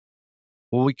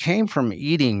Well, we came from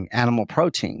eating animal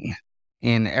protein,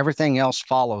 and everything else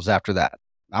follows after that.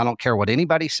 I don't care what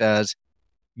anybody says.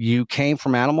 You came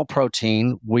from animal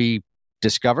protein. We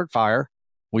discovered fire.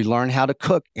 We learned how to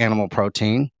cook animal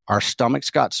protein. Our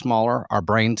stomachs got smaller. Our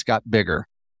brains got bigger.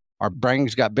 Our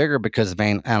brains got bigger because of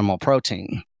animal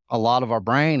protein. A lot of our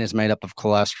brain is made up of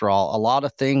cholesterol, a lot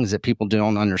of things that people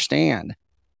don't understand.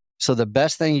 So the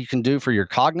best thing you can do for your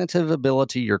cognitive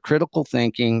ability, your critical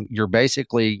thinking, you're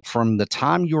basically, from the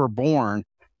time you were born,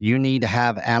 you need to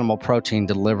have animal protein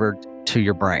delivered to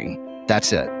your brain.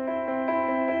 That's it.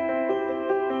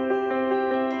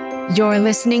 You're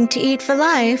listening to Eat for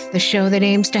Life, the show that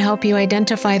aims to help you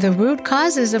identify the root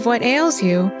causes of what ails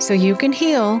you so you can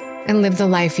heal and live the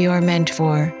life you are meant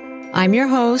for. I'm your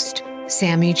host,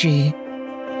 Sammy G.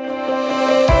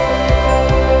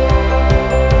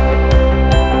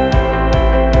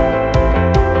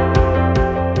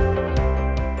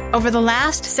 Over the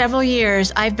last several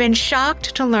years, I've been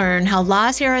shocked to learn how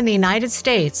laws here in the United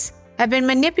States have been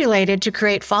manipulated to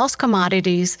create false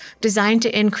commodities designed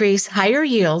to increase higher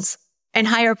yields and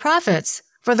higher profits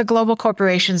for the global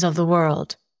corporations of the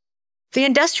world. The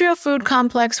industrial food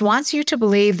complex wants you to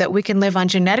believe that we can live on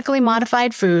genetically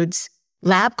modified foods,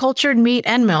 lab-cultured meat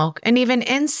and milk, and even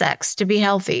insects to be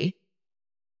healthy.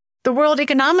 The World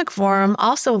Economic Forum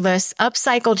also lists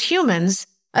upcycled humans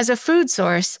as a food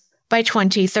source by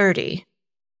 2030.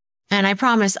 And I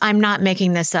promise I'm not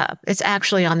making this up. It's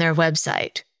actually on their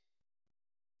website.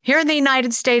 Here in the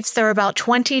United States, there are about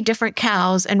 20 different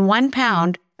cows and 1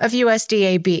 pound of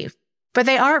USDA beef, but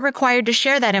they aren't required to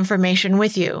share that information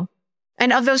with you.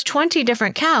 And of those 20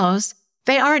 different cows,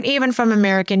 they aren't even from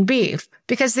American beef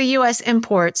because the U.S.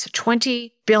 imports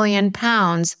 20 billion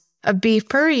pounds of beef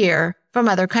per year from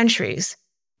other countries,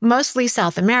 mostly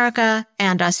South America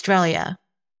and Australia.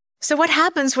 So what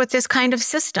happens with this kind of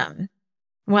system?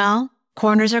 Well,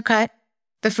 corners are cut,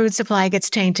 the food supply gets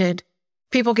tainted,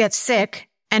 people get sick,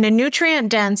 and a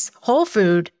nutrient-dense whole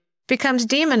food becomes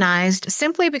demonized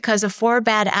simply because of 4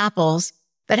 bad apples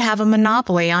that have a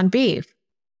monopoly on beef.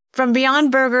 From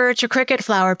Beyond Burger to Cricket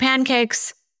Flour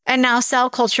pancakes, and now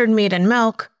cell-cultured meat and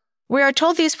milk, we are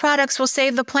told these products will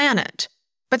save the planet,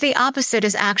 but the opposite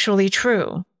is actually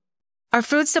true. Our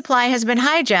food supply has been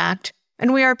hijacked,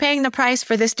 and we are paying the price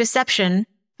for this deception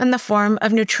in the form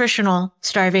of nutritional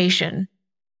starvation.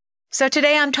 So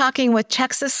today I'm talking with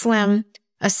Texas Slim,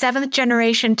 a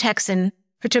 7th-generation Texan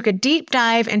who took a deep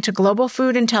dive into global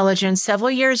food intelligence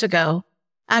several years ago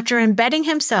after embedding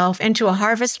himself into a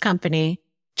harvest company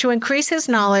to increase his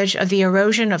knowledge of the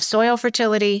erosion of soil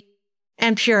fertility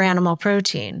and pure animal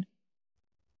protein.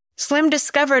 Slim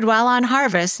discovered while on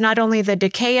harvest not only the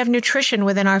decay of nutrition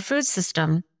within our food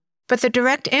system, but the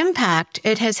direct impact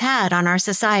it has had on our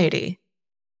society.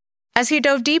 As he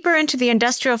dove deeper into the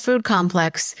industrial food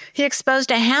complex, he exposed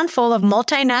a handful of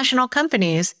multinational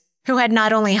companies who had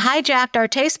not only hijacked our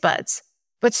taste buds,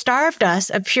 but starved us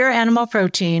of pure animal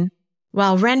protein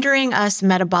while rendering us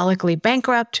metabolically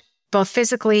bankrupt, both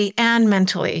physically and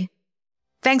mentally.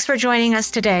 Thanks for joining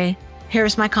us today.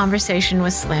 Here's my conversation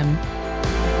with Slim.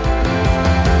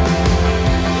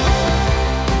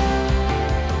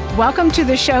 Welcome to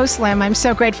the show, Slim. I'm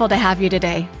so grateful to have you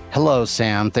today. Hello,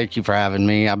 Sam. Thank you for having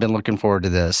me. I've been looking forward to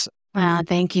this.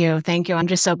 Thank you. Thank you. I'm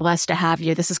just so blessed to have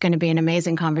you. This is going to be an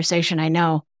amazing conversation, I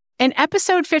know. In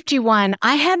episode 51,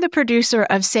 I had the producer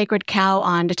of Sacred Cow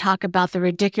on to talk about the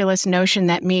ridiculous notion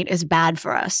that meat is bad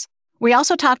for us. We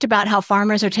also talked about how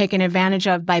farmers are taken advantage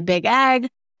of by big ag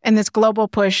and this global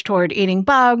push toward eating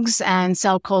bugs and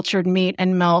cell-cultured meat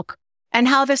and milk, and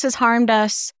how this has harmed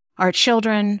us, our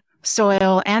children,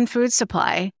 soil, and food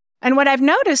supply. And what I've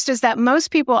noticed is that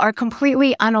most people are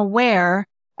completely unaware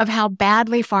of how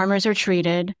badly farmers are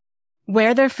treated,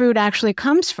 where their food actually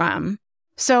comes from.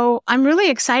 So I'm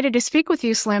really excited to speak with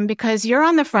you, Slim, because you're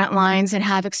on the front lines and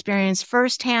have experienced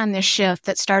firsthand this shift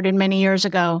that started many years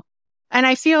ago, and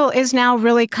I feel is now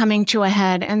really coming to a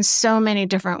head in so many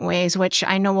different ways, which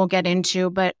I know we'll get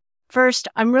into. But first,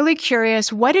 I'm really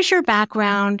curious, what is your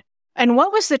background and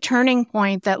what was the turning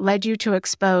point that led you to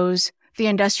expose the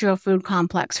industrial food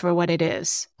complex for what it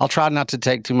is? I'll try not to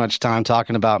take too much time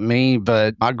talking about me,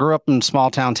 but I grew up in small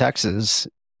town Texas.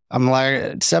 I'm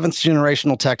like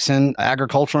 7th-generational Texan,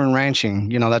 agriculture and ranching.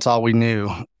 That's all we knew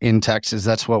in Texas.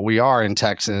 That's what we are in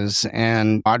Texas.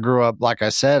 And I grew up, like I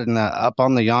said, up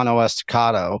on the Llano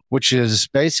Estacado, which is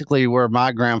basically where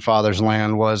my grandfather's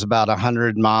land was, about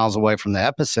 100 miles away from the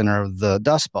epicenter of the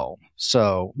Dust Bowl.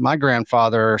 So my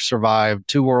grandfather survived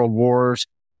 2 world wars,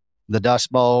 the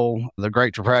Dust Bowl, the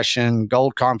Great Depression,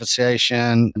 gold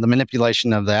confiscation, the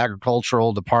manipulation of the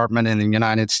agricultural department in the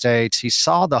United States. He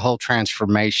saw the whole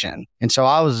transformation. And so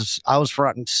I was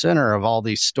front and center of all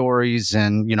these stories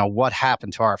and, what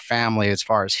happened to our family as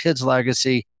far as his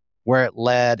legacy, where it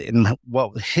led and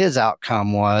what his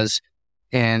outcome was.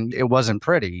 And it wasn't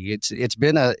pretty. It's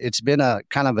been a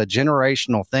kind of a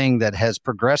generational thing that has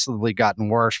progressively gotten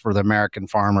worse for the American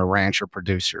farmer, rancher,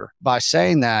 producer. By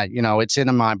saying that, it's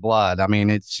in my blood. I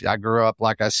mean, I grew up,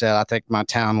 like I said, I think my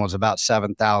town was about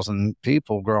 7,000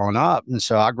 people growing up. And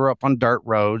so I grew up on dirt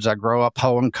roads. I grew up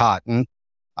hoeing cotton.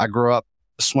 I grew up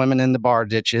swimming in the bar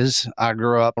ditches. I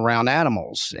grew up around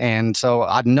animals. And so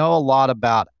I know a lot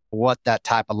about what that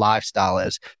type of lifestyle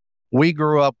is. We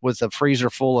grew up with a freezer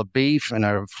full of beef and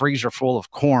a freezer full of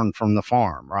corn from the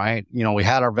farm, right? We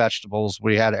had our vegetables,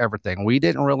 we had everything. We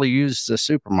didn't really use the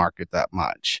supermarket that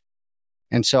much.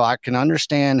 And so I can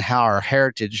understand how our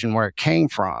heritage and where it came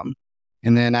from.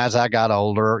 And then as I got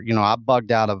older, I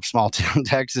bugged out of small town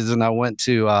Texas and I went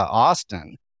to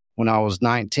Austin when I was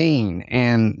 19.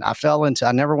 And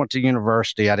I never went to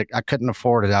university. I couldn't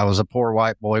afford it. I was a poor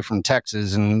white boy from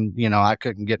Texas and, I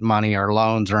couldn't get money or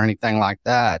loans or anything like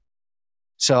that.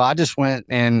 So I just went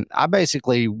and I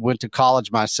basically went to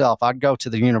college myself. I'd go to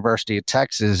the University of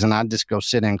Texas and I'd just go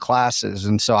sit in classes.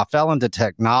 And so I fell into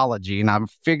technology and I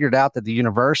figured out that the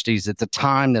universities at the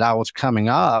time that I was coming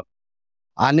up,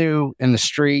 I knew in the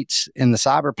streets and the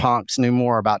cyberpunks knew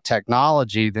more about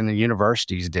technology than the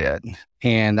universities did.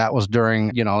 And that was during,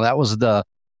 that was the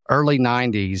early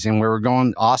 90s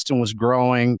and Austin was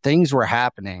growing, things were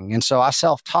happening. And so I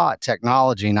self-taught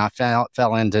technology and I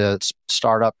fell into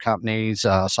startup companies,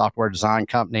 software design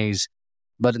companies.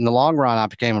 But in the long run, I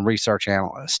became a research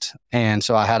analyst. And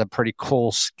so I had a pretty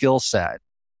cool skill set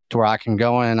to where I can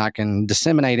go in, I can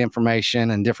disseminate information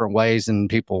in different ways than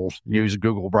people use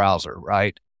Google browser,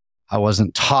 right? I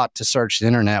wasn't taught to search the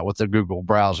internet with the Google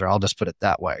browser. I'll just put it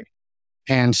that way.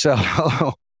 And so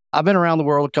I've been around the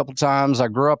world a couple of times. I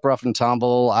grew up rough and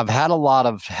tumble. I've had a lot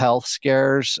of health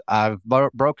scares. I've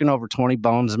broken over 20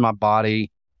 bones in my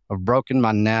body. I've broken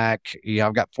my neck.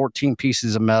 I've got 14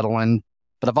 pieces of metal in,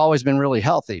 but I've always been really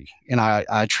healthy. And I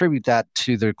attribute that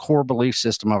to the core belief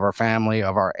system of our family,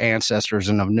 of our ancestors,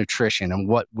 and of nutrition and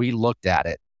what we looked at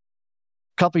it.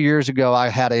 A couple of years ago, I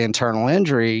had an internal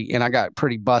injury and I got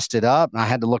pretty busted up and I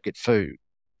had to look at food.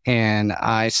 And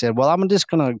I said, well, I'm just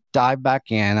going to dive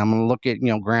back in. I'm going to look at,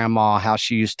 grandma, how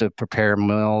she used to prepare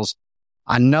meals.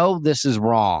 I know this is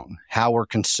wrong, how we're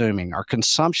consuming. Our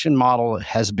consumption model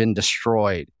has been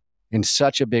destroyed in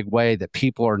such a big way that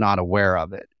people are not aware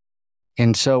of it.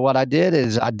 And so what I did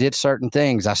is I did certain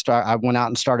things. I went out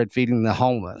and started feeding the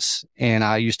homeless. And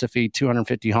I used to feed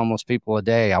 250 homeless people a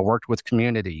day. I worked with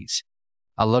communities.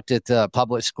 I looked at the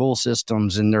public school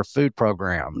systems and their food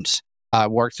programs. I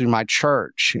worked through my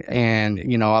church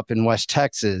and, up in West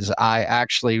Texas, I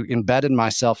actually embedded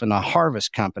myself in a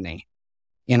harvest company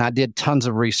and I did tons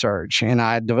of research and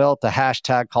I developed a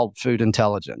hashtag called food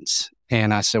intelligence.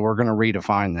 And I said, we're going to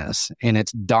redefine this. And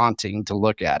it's daunting to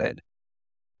look at it.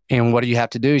 And what you have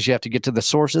to do is you have to get to the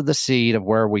source of the seed of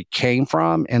where we came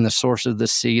from and the source of the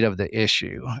seed of the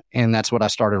issue. And that's what I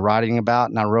started writing about.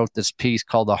 And I wrote this piece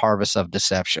called The Harvest of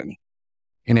Deception.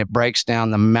 And it breaks down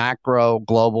the macro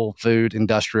global food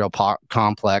industrial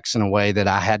complex in a way that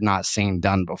I had not seen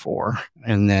done before.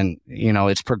 And then,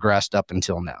 it's progressed up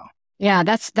until now. Yeah,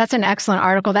 that's an excellent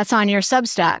article. That's on your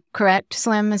Substack, correct,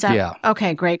 Slim? Is that? Yeah.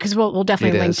 Okay, great. Because we'll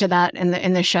definitely link to that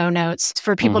in the show notes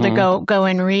for people to go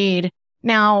and read.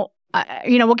 Now,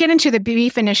 we'll get into the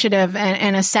beef initiative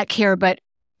in a sec here, but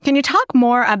can you talk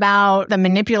more about the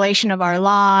manipulation of our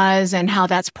laws and how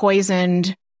that's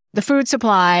poisoned the food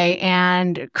supply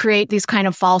and create these kind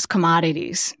of false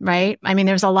commodities, right? I mean,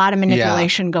 there's a lot of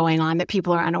manipulation going on that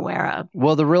people are unaware of.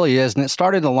 Well, there really is, and it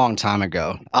started a long time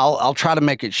ago. I'll try to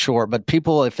make it short, but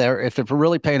people, if they're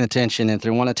really paying attention, if they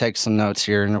want to take some notes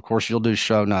here, and of course you'll do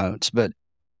show notes, but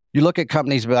you look at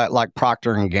companies like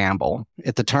Procter & Gamble.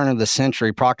 At the turn of the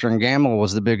century, Procter & Gamble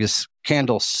was the biggest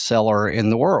candle seller in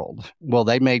the world. Well,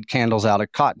 they made candles out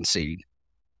of cottonseed.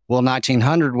 Well, in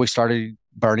 1900, we started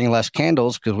burning less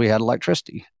candles because we had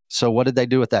electricity. So what did they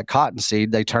do with that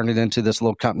cottonseed? They turned it into this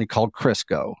little company called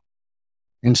Crisco.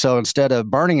 And so instead of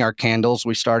burning our candles,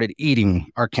 we started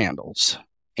eating our candles.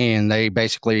 And they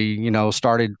basically,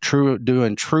 started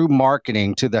doing true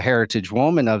marketing to the heritage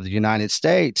woman of the United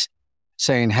States,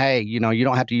 saying, hey, you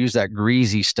don't have to use that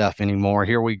greasy stuff anymore.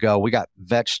 Here we go. We got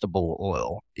vegetable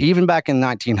oil. Even back in the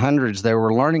 1900s, they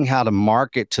were learning how to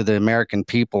market to the American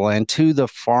people and to the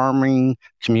farming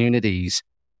communities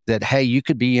that, hey, you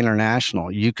could be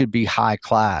international, you could be high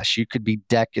class, you could be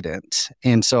decadent.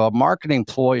 And so a marketing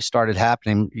ploy started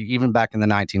happening even back in the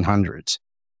 1900s.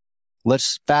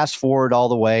 Let's fast forward all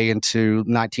the way into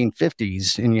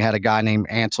 1950s, and you had a guy named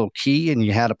Ancel Keys, and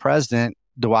you had a president,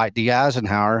 Dwight D.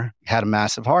 Eisenhower, had a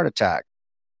massive heart attack.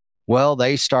 Well,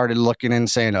 they started looking and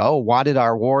saying, oh, why did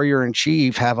our warrior in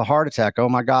chief have a heart attack? Oh,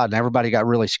 my God. And everybody got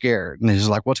really scared. And he's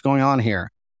like, what's going on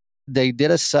here? They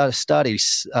did a study.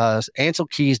 Ancel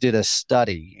Keys did a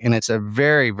study, and it's a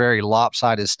very, very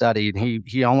lopsided study. And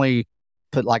he only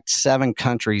put like 7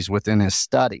 countries within his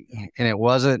study, and it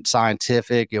wasn't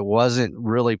scientific. It wasn't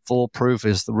really foolproof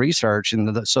as the research.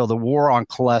 And so the war on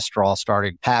cholesterol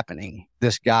started happening.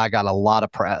 This guy got a lot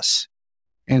of press.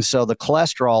 And so the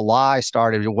cholesterol lie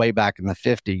started way back in the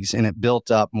 50s, and it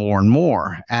built up more and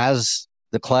more. As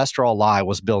the cholesterol lie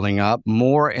was building up,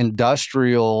 more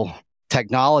industrial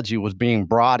technology was being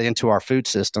brought into our food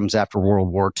systems after World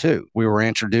War II. We were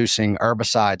introducing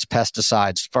herbicides,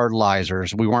 pesticides,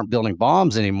 fertilizers. We weren't building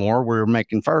bombs anymore. We were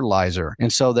making fertilizer.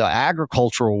 And so the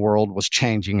agricultural world was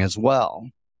changing as well.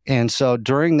 And so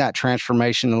during that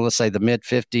transformation in, let's say, the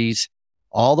mid-50s,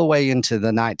 all the way into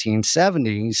the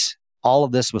 1970s, all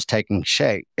of this was taking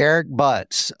shape. Eric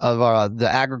Butts of the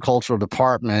agricultural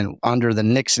department under the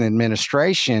Nixon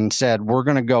administration said, we're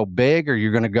going to go big or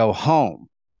you're going to go home.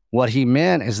 What he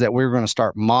meant is that we were going to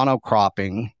start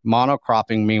monocropping.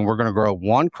 Monocropping means we're going to grow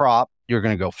one crop, you're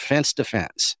going to go fence to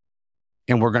fence,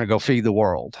 and we're going to go feed the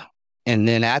world. And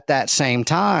then at that same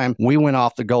time, we went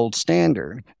off the gold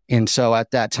standard. And so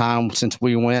at that time, since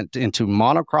we went into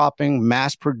monocropping,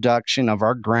 mass production of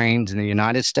our grains in the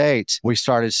United States, we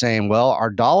started saying, well, our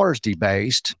dollar's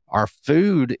debased. Our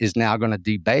food is now going to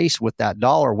debase with that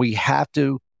dollar. We have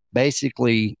to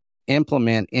basically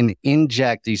implement and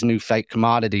inject these new fake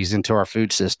commodities into our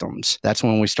food systems. That's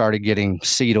when we started getting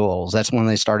seed oils. That's when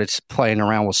they started playing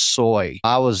around with soy.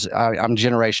 I'm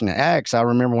Generation X. I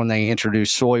remember when they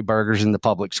introduced soy burgers in the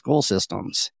public school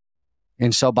systems.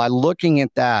 And so by looking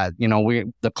at that,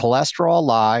 the cholesterol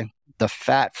lie, the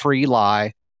fat-free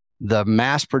lie, the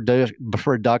mass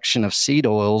production of seed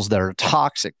oils that are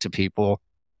toxic to people,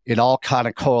 it all kind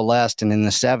of coalesced. And in the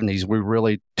 70s, we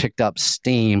really picked up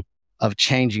steam of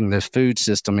changing the food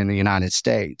system in the United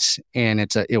States. And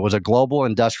it was a global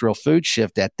industrial food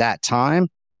shift at that time.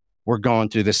 We're going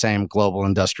through the same global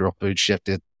industrial food shift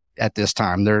at this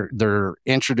time. They're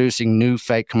introducing new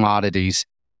fake commodities,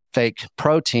 fake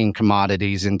protein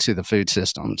commodities into the food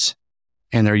systems.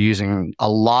 And they're using a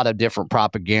lot of different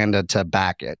propaganda to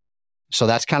back it. So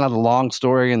that's kind of the long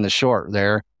story and the short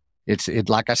there. It's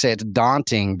like I say, it's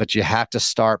daunting, but you have to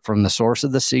start from the source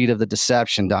of the seed of the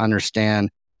deception to understand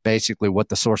basically what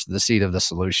the source of the seed of the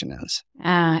solution is.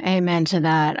 Amen to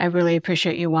that. I really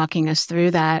appreciate you walking us through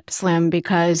that, Slim,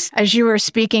 because as you were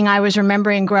speaking, I was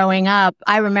remembering growing up.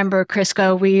 I remember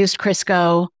Crisco. We used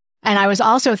Crisco. And I was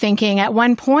also thinking at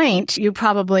one point, you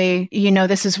probably,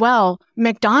 this as well,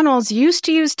 McDonald's used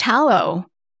to use tallow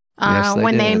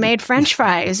when they made French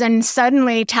fries. And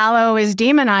suddenly tallow is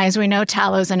demonized. We know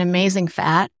tallow is an amazing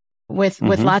fat with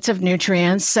lots of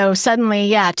nutrients. So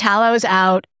suddenly, tallow's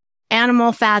out.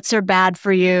 Animal fats are bad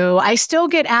for you. I still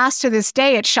get asked to this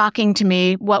day, it's shocking to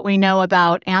me what we know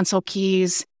about Ancel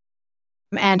Keys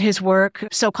and his work,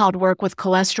 so-called work with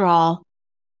cholesterol.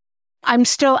 I'm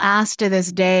still asked to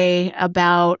this day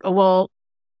about, well,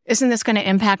 isn't this going to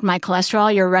impact my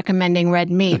cholesterol? You're recommending red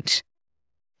meat.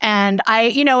 And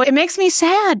it makes me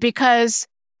sad because,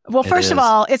 well, first of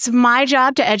all, it's my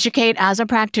job to educate as a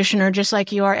practitioner, just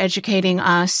like you are educating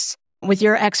us with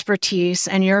your expertise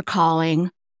and your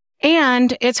calling.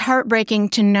 And it's heartbreaking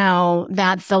to know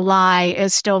that the lie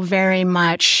is still very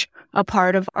much a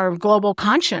part of our global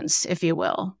conscience, if you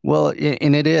will. Well,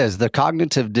 and it is. The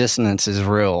cognitive dissonance is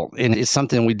real, and it's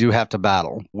something we do have to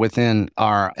battle within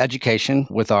our education,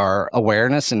 with our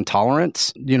awareness and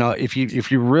tolerance.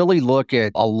 If you really look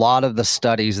at a lot of the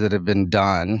studies that have been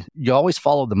done, you always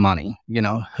follow the money.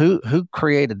 Who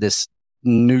created this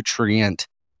nutrient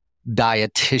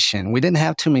dietitian? We didn't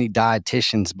have too many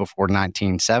dietitians before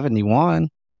 1971.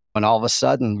 And all of a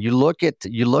sudden, you look at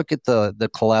the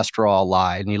cholesterol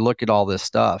lie, and you look at all this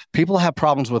stuff. People have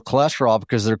problems with cholesterol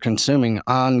because they're consuming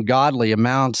ungodly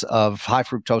amounts of high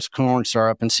fructose corn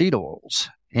syrup and seed oils.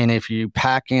 And if you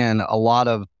pack in a lot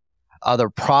of other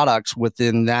products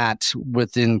within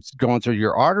going through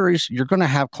your arteries, you're going to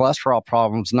have cholesterol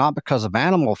problems, not because of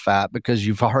animal fat, because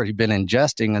you've already been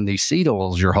ingesting in these seed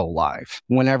oils your whole life.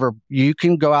 Whenever you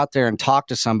can go out there and talk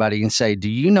to somebody and say, do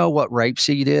you know what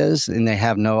rapeseed is? And they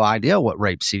have no idea what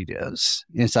rapeseed is.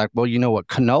 And it's like, well, you know what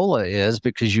canola is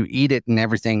because you eat it in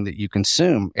everything that you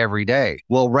consume every day.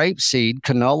 Well, rapeseed,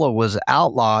 canola was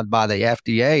outlawed by the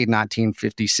FDA in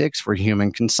 1956 for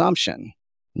human consumption.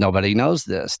 Nobody knows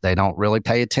this. They don't really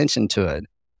pay attention to it.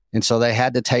 And so they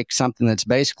had to take something that's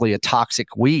basically a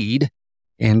toxic weed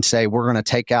and say, we're going to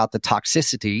take out the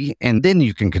toxicity and then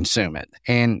you can consume it.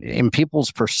 And in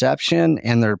people's perception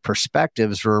and their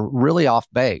perspectives were really off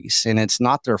base. And it's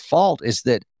not their fault. It's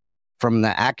that from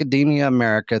the academia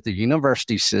America, the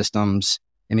university systems,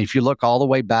 and if you look all the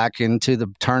way back into the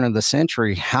turn of the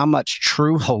century, how much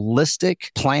true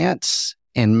holistic plants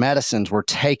and medicines were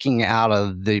taking out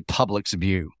of the public's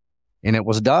view. And it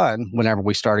was done whenever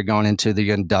we started going into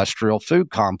the industrial food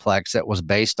complex that was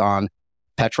based on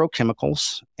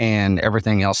petrochemicals and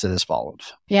everything else that has followed.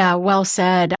 Yeah, well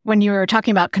said. When you were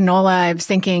talking about canola, I was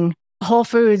thinking Whole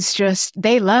Foods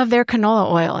they love their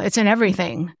canola oil. It's in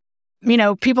everything.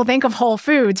 People think of Whole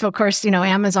Foods. Of course,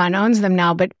 Amazon owns them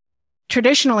now, but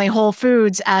traditionally Whole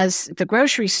Foods as the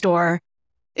grocery store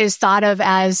is thought of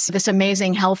as this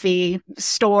amazing, healthy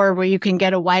store where you can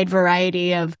get a wide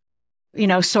variety of,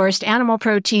 sourced animal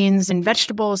proteins and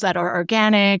vegetables that are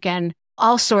organic and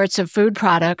all sorts of food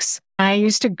products. I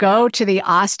used to go to the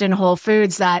Austin Whole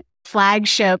Foods, that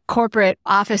flagship corporate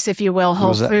office, if you will,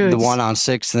 Whole Foods. The one on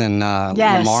 6th and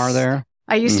yes. Lamar there?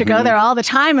 I used to go there all the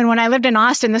time. And when I lived in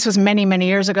Austin, this was many, many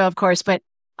years ago, of course, but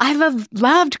I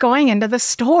loved going into the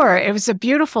store. It was a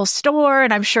beautiful store,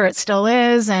 and I'm sure it still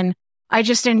is. And I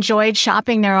just enjoyed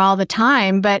shopping there all the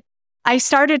time. But I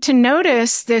started to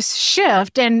notice this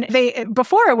shift. And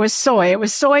before it was soy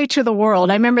to the world.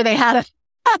 I remember they had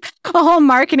a whole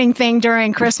marketing thing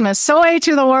during Christmas, soy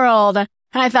to the world. And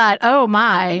I thought, oh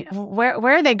my, where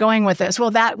are they going with this?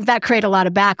 Well, that created a lot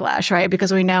of backlash, right?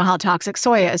 Because we know how toxic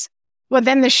soy is. Well,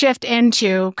 then the shift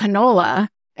into canola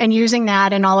and using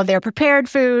that in all of their prepared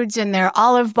foods, in their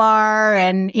Olive Bar,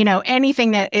 and,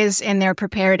 anything that is in their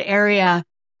prepared area.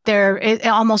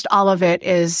 Almost all of it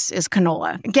is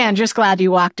canola. Again, just glad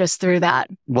you walked us through that.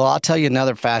 Well, I'll tell you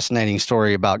another fascinating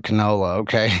story about canola,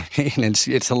 okay? And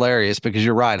it's hilarious because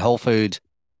you're right. Whole Foods,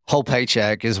 whole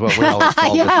paycheck is what we always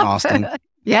called it in Austin.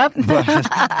 Yep.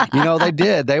 But, they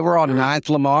did. They were on 9th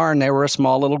Lamar, and they were a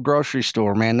small little grocery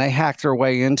store, man. They hacked their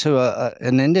way into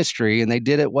an industry, and they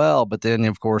did it well. But then,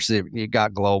 of course, it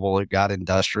got global. It got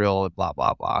industrial, blah,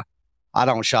 blah, blah. I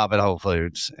don't shop at Whole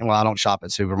Foods. Well, I don't shop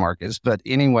at supermarkets. But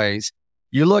anyways,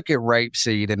 you look at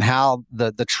rapeseed and how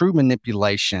the true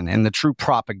manipulation and the true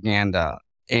propaganda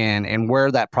and where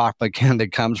that propaganda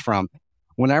comes from.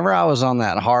 Whenever I was on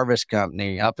that harvest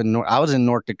company I was in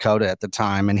North Dakota at the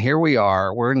time, and here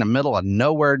we're in the middle of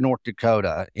nowhere, North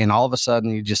Dakota, and all of a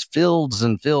sudden you just fields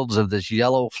and fields of this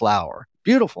yellow flower.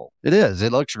 Beautiful. It is.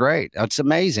 It looks great. It's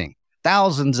amazing.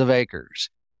 Thousands of acres.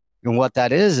 And what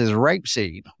that is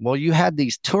rapeseed. Well, you had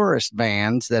these tourist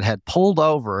vans that had pulled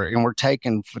over and were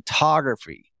taking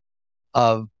photography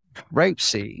of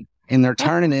rapeseed, and they're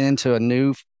turning it into a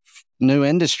new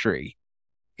industry.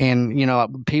 And,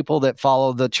 people that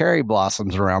follow the cherry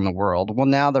blossoms around the world, well,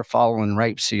 now they're following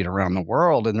rapeseed around the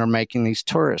world, and they're making these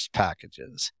tourist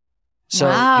packages. So,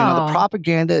 wow. The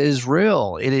propaganda is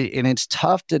real, and it's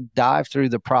tough to dive through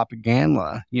the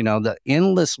propaganda, the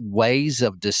endless ways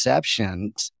of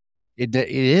deceptions.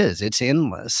 It's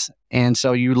endless. And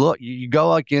so you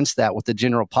go against that with the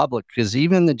general public, because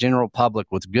even the general public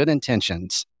with good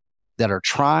intentions that are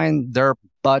trying their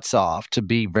butts off to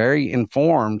be very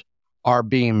informed are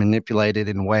being manipulated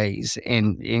in ways.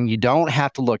 And you don't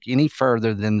have to look any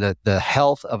further than the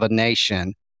health of a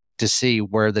nation to see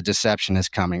where the deception is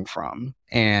coming from.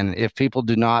 And if people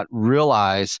do not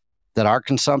realize that our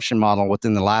consumption model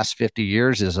within the last 50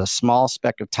 years is a small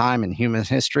speck of time in human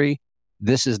history,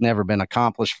 this has never been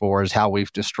accomplished for, is how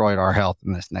we've destroyed our health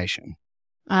in this nation.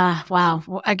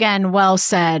 Wow. Again, well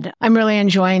said. I'm really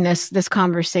enjoying this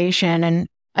conversation, and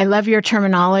I love your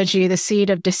terminology, the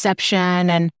seed of deception.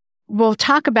 And we'll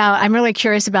talk about, I'm really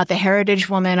curious about the heritage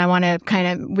woman. I want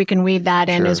to we can weave that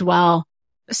in as well.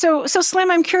 So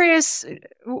Slim, I'm curious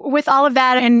with all of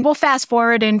that, and we'll fast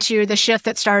forward into the shift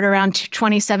that started around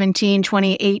 2017,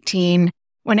 2018,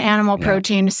 when animal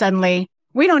protein suddenly,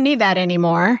 we don't need that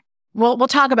anymore. We'll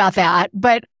talk about that.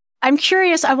 But I'm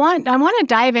curious. I want to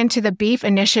dive into the Beef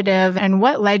Initiative and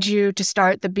what led you to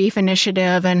start the Beef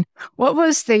Initiative, and what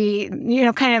was the,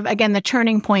 kind of, again, the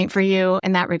turning point for you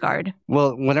in that regard?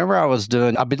 Well,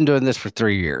 I've been doing this for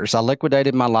 3 years. I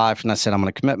liquidated my life and I said, I'm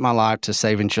going to commit my life to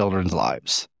saving children's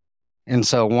lives. And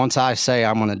so once I say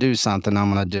I'm going to do something,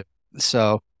 I'm going to do it.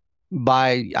 So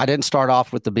I didn't start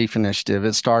off with the Beef Initiative.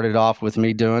 It started off with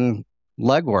me doing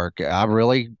legwork.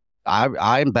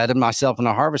 I embedded myself in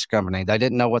a harvest company. They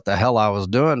didn't know what the hell I was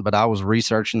doing, but I was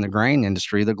researching the grain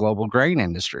industry, the global grain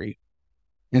industry.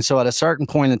 And so at a certain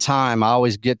point in time, I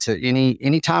always get to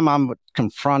anytime I'm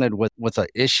confronted with an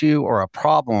issue or a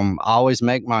problem, I always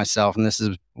make myself, and this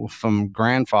is from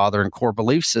grandfather and core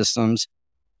belief systems,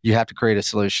 you have to create a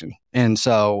solution. And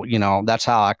so, that's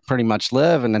how I pretty much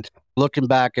live. And then looking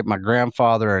back at my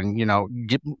grandfather and,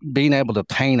 being able to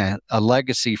paint a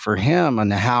legacy for him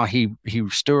and how he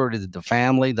stewarded the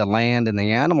family, the land, and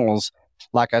the animals.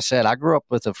 Like I said, I grew up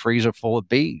with a freezer full of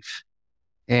beef.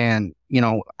 And,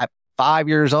 at 5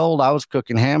 years old, I was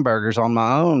cooking hamburgers on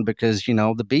my own because,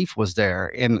 the beef was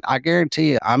there. And I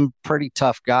guarantee you, I'm a pretty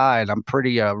tough guy and I'm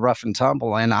pretty rough and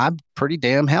tumble, and I'm pretty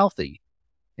damn healthy.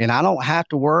 And I don't have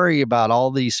to worry about all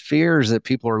these fears that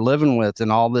people are living with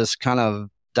and all this kind of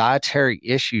dietary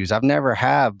issues. I've never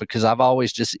have, because I've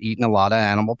always just eaten a lot of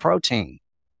animal protein.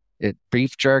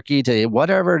 Beef jerky to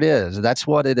whatever it is, that's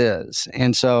what it is.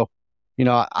 And so,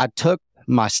 I took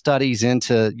my studies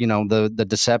into, the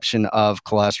deception of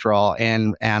cholesterol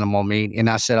and animal meat. And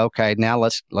I said, okay, now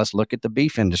let's look at the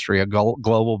beef industry, a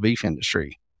global beef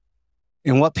industry.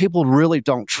 And what people really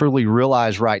don't truly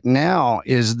realize right now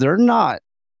is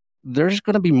there's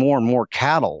going to be more and more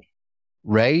cattle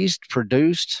raised,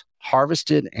 produced,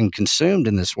 harvested, and consumed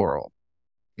in this world.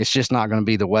 It's just not going to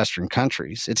be the Western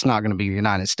countries. It's not going to be the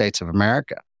United States of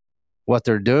America. What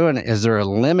they're doing is they're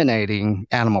eliminating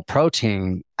animal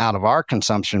protein out of our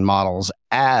consumption models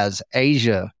as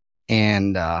Asia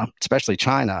and especially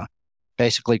China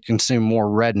basically consume more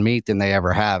red meat than they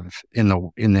ever have in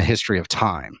the history of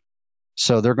time.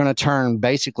 So they're going to turn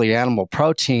basically animal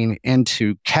protein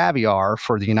into caviar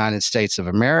for the United States of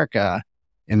America.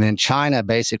 And then China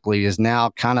basically is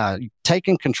now kind of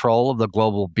taking control of the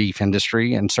global beef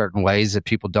industry in certain ways that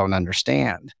people don't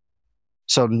understand.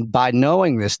 So by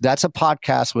knowing this, that's a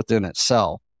podcast within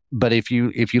itself. But if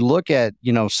you look at,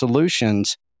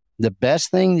 solutions, the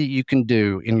best thing that you can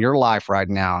do in your life right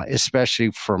now,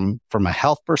 especially from a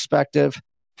health perspective,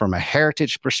 from a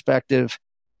heritage perspective,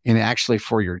 and actually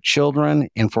for your children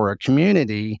and for a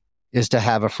community, is to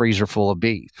have a freezer full of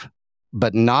beef,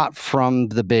 but not from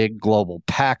the big global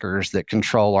packers that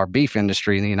control our beef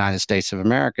industry in the United States of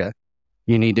America.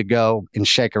 You need to go and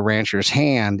shake a rancher's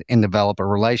hand and develop a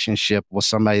relationship with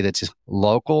somebody that's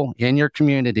local in your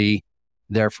community.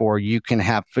 Therefore, you can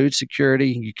have food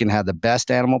security. You can have the best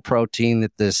animal protein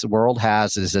that this world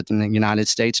has is in the United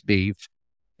States beef.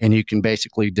 And you can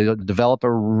basically develop a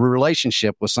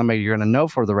relationship with somebody you're going to know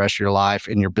for the rest of your life,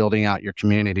 and you're building out your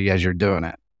community as you're doing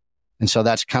it. And so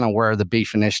that's kind of where the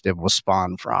Beef Initiative was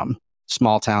spawned from.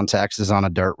 Small town Texas on a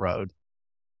dirt road.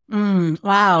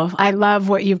 Wow. I love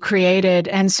what you've created.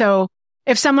 And so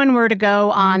if someone were to go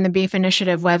on the Beef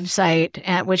Initiative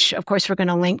website, which of course we're going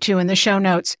to link to in the show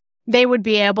notes, they would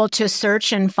be able to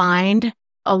search and find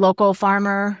a local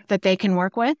farmer that they can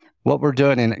work with? What we're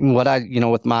doing and what I,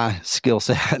 with my skill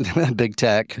set, big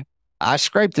tech, I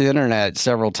scraped the internet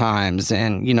several times.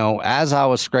 And, as I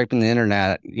was scraping the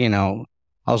internet, I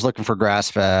was looking for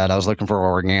grass-fed, I was looking for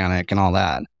organic and all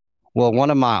that. Well,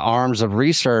 one of my arms of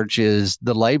research is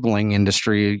the labeling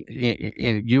industry,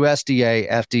 in USDA,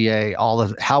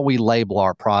 FDA, how we label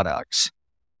our products.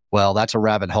 Well, that's a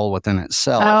rabbit hole within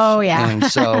itself. Oh, yeah. And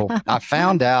so I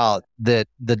found out that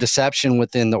the deception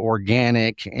within the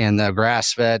organic and the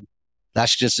grass-fed,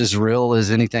 that's just as real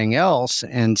as anything else.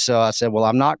 And so I said, well,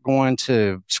 I'm not going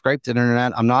to scrape the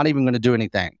internet. I'm not even going to do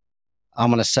anything. I'm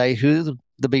going to say who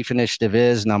the Beef Initiative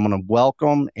is, and I'm going to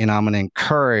welcome and I'm going to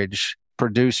encourage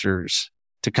producers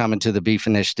to come into the Beef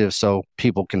Initiative so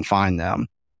people can find them.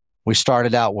 We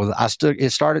started out with,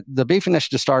 the Beef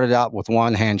Initiative started out with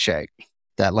one handshake.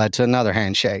 That led to another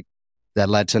handshake. That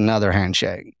led to another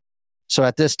handshake. So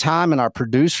at this time in our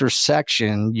producer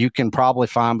section, you can probably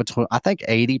find between,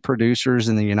 80 producers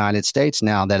in the United States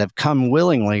now that have come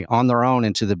willingly on their own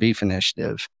into the Beef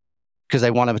Initiative because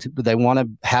they want to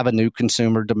have a new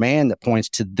consumer demand that points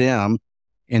to them.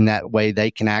 In that way,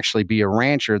 they can actually be a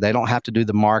rancher. They don't have to do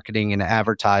the marketing and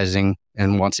advertising.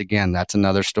 And once again, that's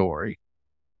another story.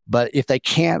 But if they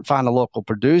can't find a local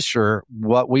producer,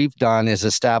 what we've done is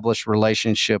establish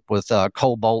relationship with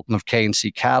Cole Bolton of K&C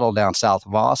Cattle down south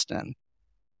of Austin.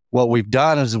 What we've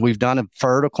done is we've done a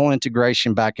vertical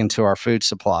integration back into our food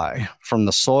supply, from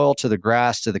the soil to the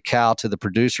grass to the cow to the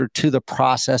producer to the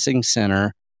processing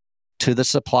center to the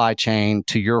supply chain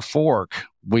to your fork.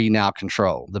 We now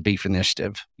control the Beef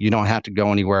Initiative. You don't have to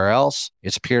go anywhere else.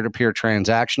 It's peer-to-peer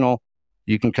transactional.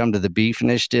 You can come to the Beef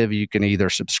Initiative. You can either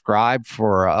subscribe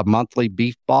for a monthly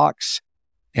beef box,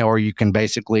 or you can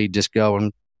basically just go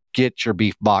and get your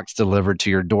beef box delivered to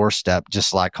your doorstep,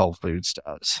 just like Whole Foods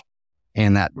does.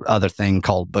 And that other thing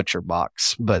called Butcher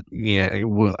Box. But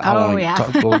we'll talk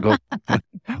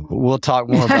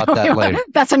more about that later.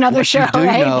 That's another show. What you do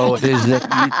know is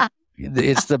that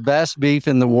it's the best beef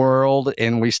in the world,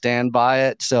 and we stand by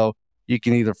it. So you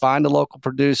can either find a local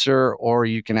producer, or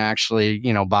you can actually,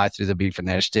 buy through the Beef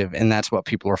Initiative. And that's what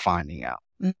people are finding out.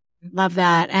 Love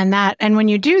that. And when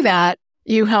you do that,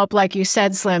 you help, like you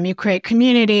said, Slim, you create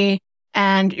community,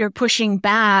 and you're pushing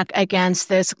back against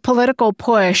this political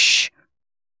push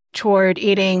toward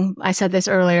eating, I said this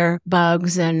earlier,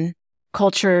 bugs and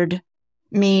cultured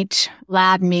meat,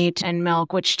 lab meat and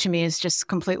milk, which to me is just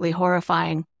completely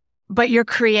horrifying. But you're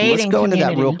creating Let's go community.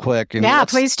 into that real quick. Yeah,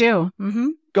 please do.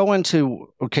 Mm-hmm. Go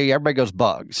into, everybody goes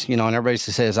bugs, and everybody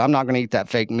says, I'm not going to eat that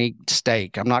fake meat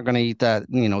steak. I'm not going to eat that,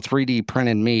 3D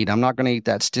printed meat. I'm not going to eat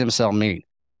that stem cell meat.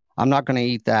 I'm not going to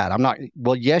eat that.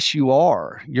 Well, yes, you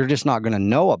are. You're just not going to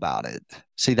know about it.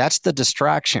 See, that's the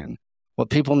distraction. What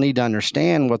people need to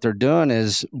understand, what they're doing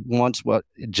is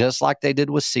just like they did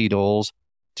with seed oils,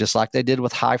 just like they did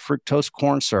with high fructose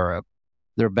corn syrup,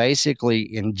 they're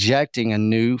basically injecting a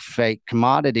new fake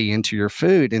commodity into your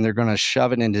food, and they're going to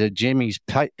shove it into Jimmy's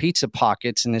pizza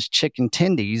pockets and his chicken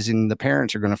tendies, and the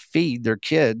parents are going to feed their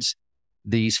kids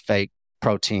these fake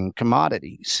protein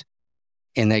commodities.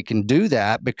 And they can do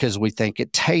that because we think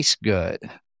it tastes good.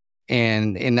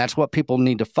 And that's what people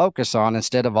need to focus on,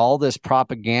 instead of all this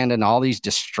propaganda and all these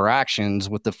distractions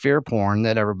with the fear porn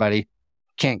that everybody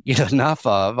can't get enough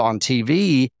of on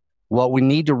TV. What we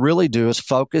need to really do is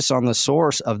focus on the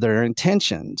source of their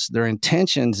intentions. Their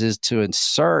intentions is to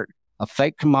insert a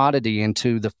fake commodity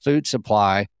into the food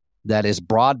supply that is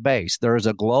broad-based. There is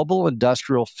a global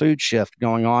industrial food shift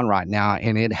going on right now,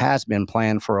 and it has been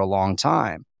planned for a long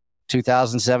time.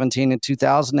 2017 and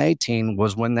 2018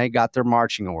 was when they got their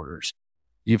marching orders.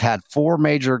 You've had 4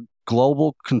 major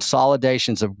global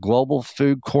consolidations of global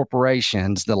food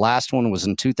corporations. The last one was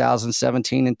in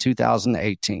 2017 and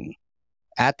 2018.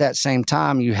 At that same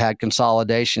time, you had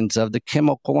consolidations of the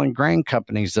chemical and grain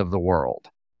companies of the world.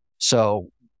 So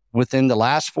within the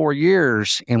last 4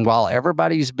 years, and while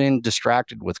everybody's been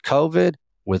distracted with COVID,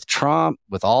 with Trump,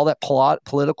 with all that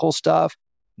political stuff,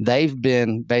 they've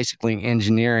been basically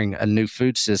engineering a new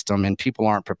food system, and people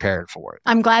aren't prepared for it.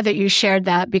 I'm glad that you shared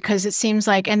that, because it seems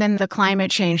like, and then the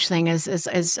climate change thing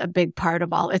is a big part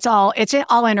of all. It's all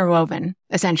interwoven,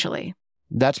 essentially.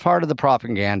 That's part of the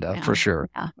propaganda, for sure.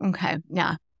 Yeah. Okay.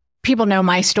 Yeah. People know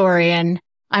my story, and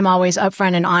I'm always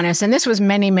upfront and honest. And this was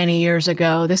many, many years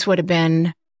ago. This would have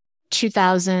been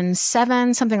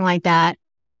 2007, something like that.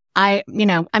 I'm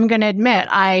going to admit,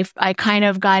 I kind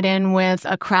of got in with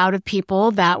a crowd of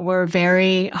people that were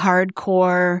very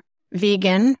hardcore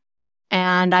vegan.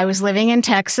 And I was living in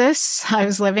Texas.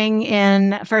 First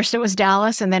it was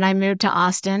Dallas, and then I moved to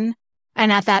Austin.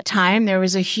 And at that time, there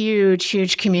was a huge,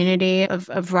 huge community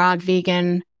of raw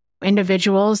vegan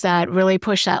individuals that really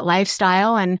pushed that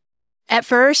lifestyle. And at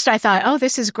first I thought, oh,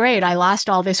 this is great. I lost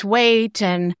all this weight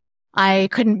and I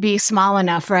couldn't be small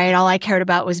enough, right? All I cared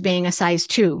about was being a size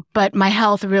 2. But my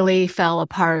health really fell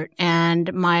apart,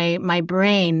 and my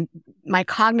brain, my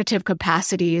cognitive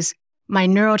capacities, my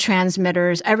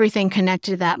neurotransmitters, everything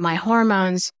connected to that, my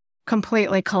hormones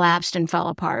completely collapsed and fell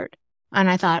apart. And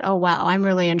I thought, oh, wow, I'm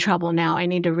really in trouble now. I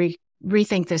need to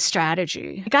rethink this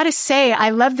strategy. I got to say,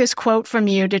 I love this quote from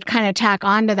you to kind of tack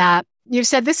onto that. You've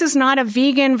said this is not a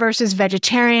vegan versus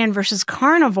vegetarian versus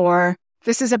carnivore.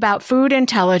 This is about food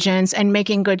intelligence and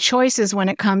making good choices when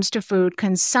it comes to food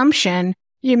consumption.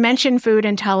 You mentioned food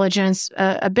intelligence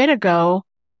a bit ago,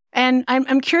 and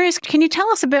I'm curious, can you tell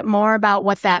us a bit more about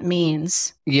what that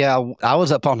means? Yeah, I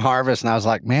was up on Harvest, and I was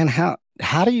like, man,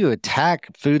 how do you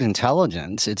attack food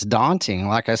intelligence? It's daunting,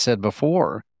 like I said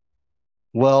before.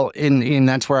 Well, and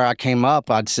that's where I came up.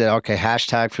 I'd say, okay,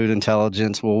 hashtag food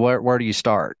intelligence. Well, where do you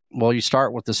start? Well, you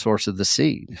start with the source of the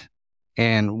seed.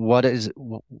 And what is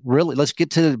really, let's get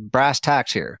to the brass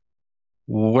tacks here.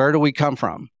 Where do we come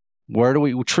from? Where do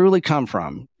we truly come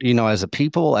from? As a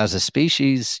people, as a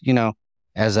species,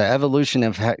 as an evolution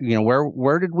of,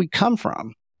 where did we come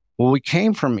from? Well, we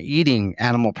came from eating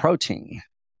animal protein,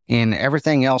 and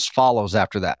everything else follows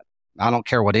after that. I don't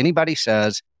care what anybody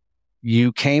says.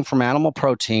 You came from animal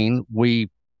protein. We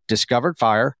discovered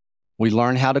fire. We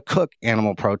learned how to cook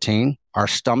animal protein. Our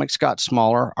stomachs got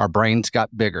smaller. Our brains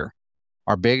got bigger.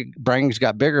 Our brains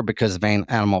got bigger because of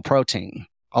animal protein.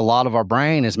 A lot of our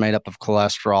brain is made up of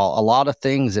cholesterol, a lot of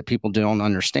things that people don't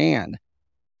understand.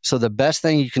 So the best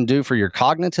thing you can do for your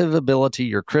cognitive ability,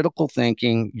 your critical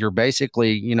thinking, you're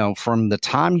basically, from the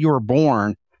time you were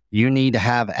born, you need to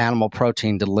have animal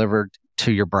protein delivered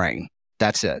to your brain.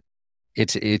 That's it.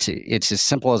 It's as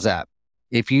simple as that.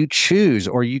 If you choose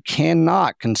or you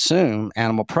cannot consume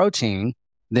animal protein,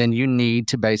 then you need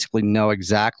to basically know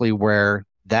exactly where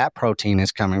that protein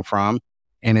is coming from.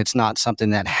 And it's not something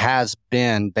that has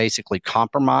been basically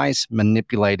compromised,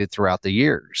 manipulated throughout the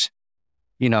years.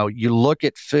 You look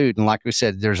at food, and like we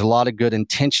said, there's a lot of good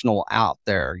intentional out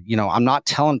there. I'm not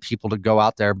telling people to go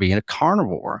out there being a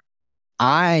carnivore.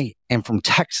 I am from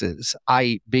Texas. I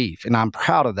eat beef, and I'm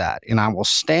proud of that. And I will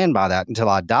stand by that until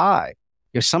I die.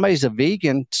 If somebody's a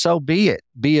vegan, so be it.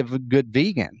 Be a good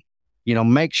vegan.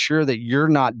 Make sure that you're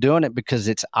not doing it because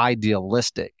it's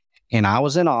idealistic. And I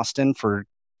was in Austin for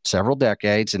several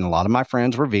decades, and a lot of my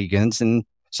friends were vegans, and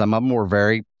some of them were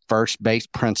very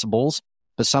first-based principles.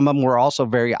 But some of them were also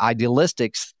very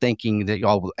idealistic, thinking that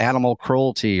animal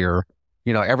cruelty or,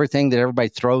 everything that everybody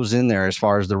throws in there as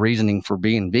far as the reasoning for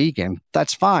being vegan.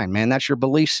 That's fine, man. That's your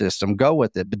belief system. Go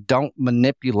with it. But don't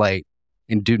manipulate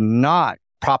and do not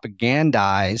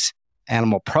propagandize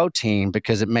animal protein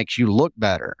because it makes you look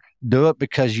better. Do it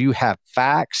because you have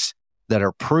facts that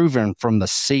are proven from the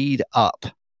seed up,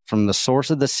 from the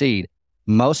source of the seed.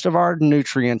 Most of our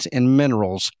nutrients and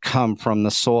minerals come from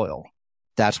the soil.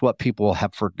 That's what people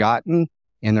have forgotten,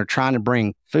 and they're trying to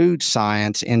bring food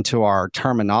science into our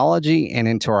terminology and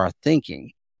into our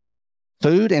thinking.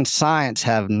 Food and science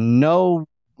have no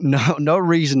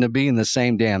reason to be in the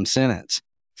same damn sentence.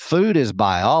 Food is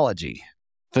biology.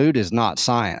 Food is not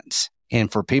science. And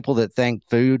for people that think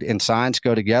food and science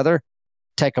go together,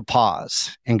 take a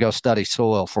pause and go study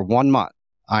soil for 1 month.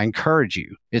 I encourage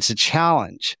you. It's a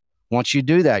challenge. Once you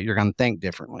do that, you're going to think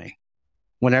differently.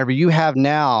 Whenever you have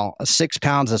now 6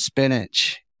 pounds of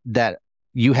spinach that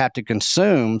you have to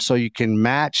consume so you can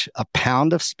match a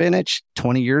pound of spinach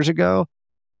 20 years ago,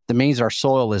 that means our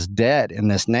soil is dead in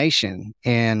this nation.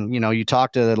 And, you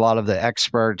talk to a lot of the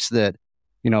experts that,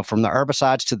 from the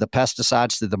herbicides to the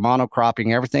pesticides to the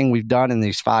monocropping, everything we've done in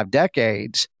these 5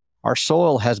 decades, our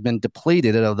soil has been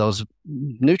depleted of those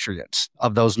nutrients,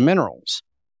 of those minerals.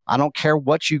 I don't care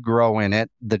what you grow in it.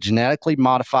 The genetically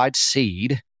modified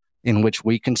seed in which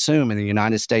we consume in the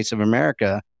United States of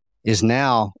America is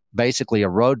now basically a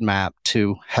roadmap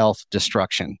to health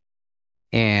destruction.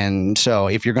 And so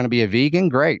if you're going to be a vegan,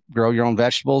 great. Grow your own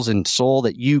vegetables in soil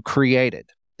that you created,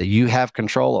 that you have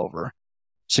control over.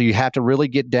 So you have to really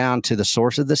get down to the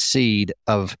source of the seed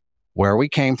of where we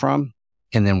came from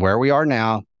and then where we are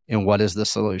now and what is the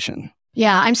solution.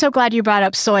 Yeah, I'm so glad you brought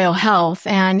up soil health,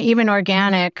 and even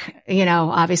organic,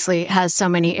 obviously has so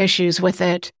many issues with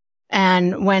it.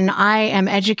 And when I am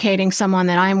educating someone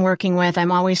that I'm working with,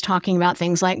 I'm always talking about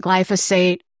things like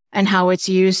glyphosate and how it's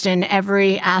used in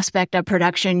every aspect of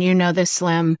production. You know this,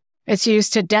 Slim. It's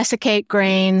used to desiccate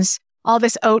grains, all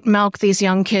this oat milk these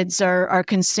young kids are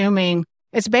consuming.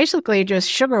 It's basically just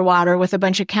sugar water with a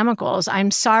bunch of chemicals.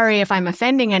 I'm sorry if I'm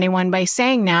offending anyone by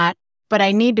saying that, but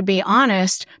I need to be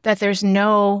honest that there's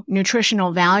no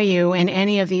nutritional value in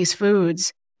any of these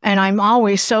foods. And I'm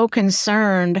always so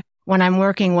concerned when I'm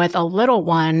working with a little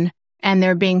one and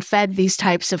they're being fed these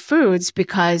types of foods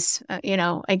because,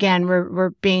 again, we're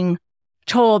being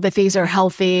told that these are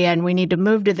healthy and we need to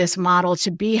move to this model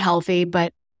to be healthy,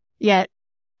 but yet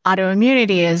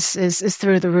autoimmunity is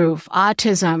through the roof.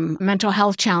 Autism, mental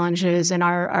health challenges in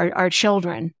our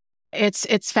children.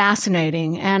 It's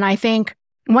fascinating. And I think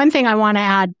one thing I want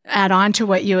to add on to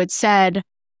what you had said,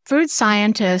 food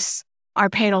scientists are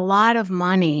paid a lot of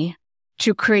money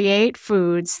to create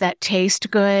foods that taste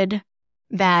good,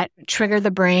 that trigger the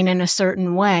brain in a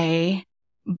certain way.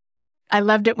 I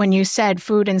loved it when you said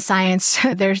food and science,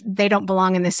 they don't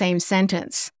belong in the same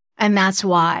sentence. And that's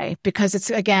why, because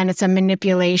it's a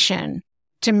manipulation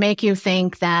to make you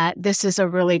think that this is a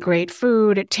really great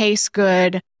food. It tastes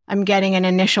good. I'm getting an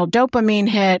initial dopamine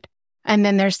hit. And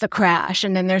then there's the crash.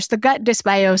 And then there's the gut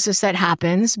dysbiosis that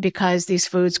happens because these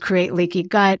foods create leaky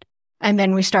gut. And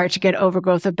then we start to get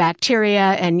overgrowth of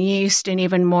bacteria and yeast and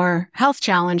even more health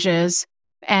challenges.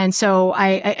 And so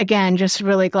again, just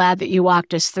really glad that you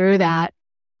walked us through that.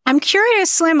 I'm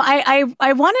curious, Slim, I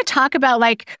want to talk about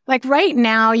like right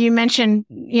now you mentioned,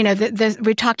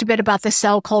 we talked a bit about the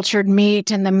cell cultured meat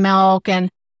and the milk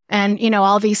and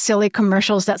all these silly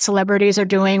commercials that celebrities are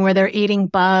doing where they're eating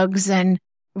bugs and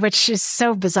which is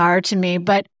so bizarre to me.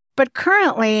 But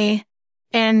currently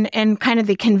in kind of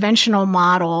the conventional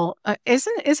model,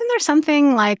 isn't there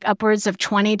something like upwards of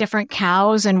 20 different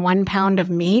cows and 1 pound of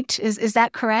meat? Is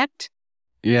that correct?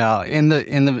 Yeah. In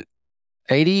the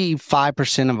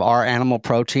 85% of our animal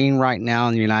protein right now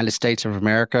in the United States of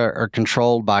America are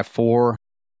controlled by 4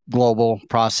 global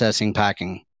processing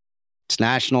packing. It's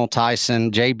National,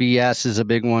 Tyson, JBS is a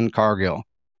big one, Cargill.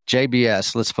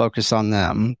 JBS, let's focus on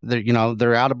them.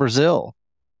 They're out of Brazil.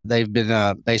 They've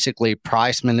been basically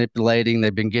price manipulating.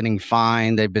 They've been getting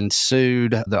fined. They've been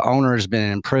sued. The owner has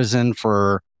been in prison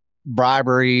for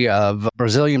bribery of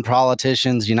Brazilian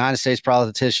politicians, United States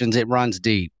politicians. It runs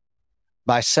deep.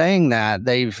 By saying that,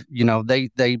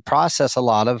 they process a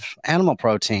lot of animal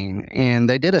protein. And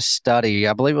they did a study,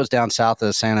 I believe it was down south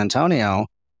of San Antonio.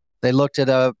 They looked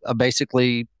at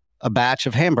basically a batch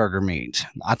of hamburger meat.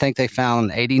 I think they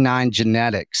found 89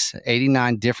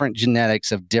 different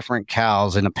genetics of different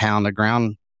cows in a pound of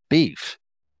ground beef.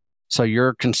 So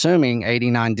you're consuming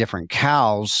 89 different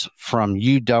cows from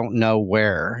you don't know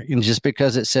where. And just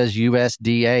because it says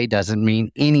USDA doesn't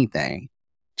mean anything.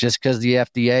 Just because the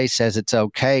FDA says it's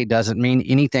okay doesn't mean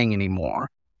anything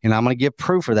anymore. And I'm going to give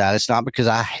proof of that. It's not because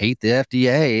I hate the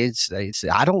FDA.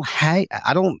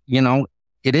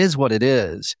 It is what it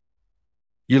is.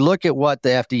 You look at what the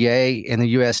FDA and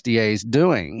the USDA is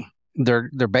doing. They're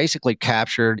basically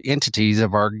captured entities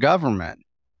of our government.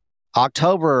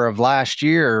 October of last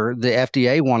year, the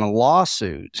FDA won a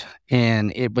lawsuit,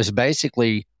 and it was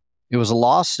a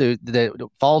lawsuit that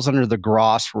falls under the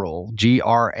GRAS rule,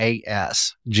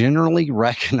 GRAS, generally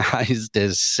recognized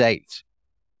as safe.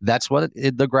 That's what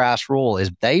the GRAS rule is.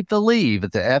 They believe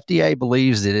that the FDA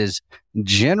believes it is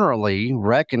generally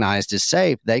recognized as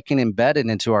safe. They can embed it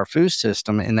into our food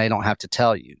system and they don't have to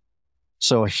tell you.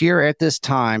 So here at this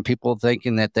time, people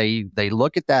thinking that they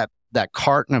look at that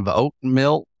carton of oat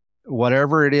milk,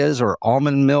 whatever it is, or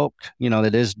almond milk,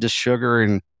 that is just sugar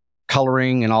and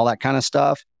coloring and all that kind of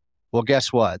stuff. Well,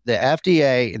 guess what? The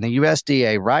FDA and the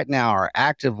USDA right now are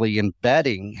actively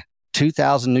embedding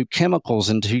 2,000 new chemicals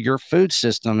into your food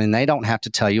system, and they don't have to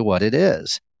tell you what it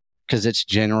is because it's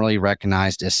generally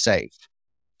recognized as safe.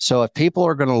 So if people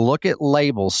are going to look at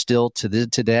labels still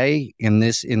today in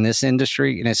this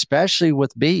industry, and especially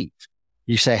with beef,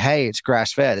 you say, hey, it's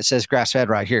grass-fed. It says grass-fed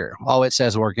right here. Oh, it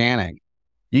says organic.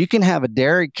 You can have a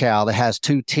dairy cow that has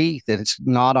 2 teeth that it's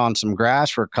gnawed on some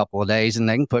grass for a couple of days, and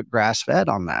they can put grass-fed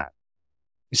on that.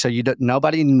 So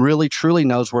nobody really truly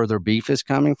knows where their beef is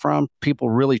coming from. People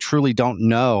really truly don't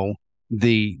know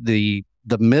the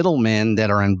middlemen that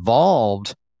are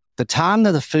involved. The time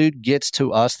that the food gets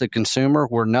to us, the consumer,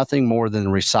 we're nothing more than a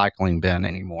recycling bin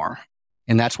anymore.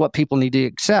 And that's what people need to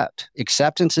accept.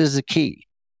 Acceptance is the key.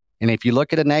 And if you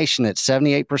look at a nation that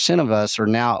 78% of us are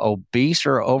now obese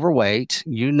or overweight,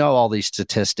 you know all these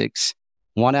statistics.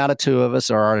 1 out of 2 of us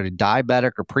are already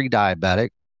diabetic or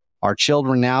pre-diabetic. Our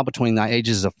children now between the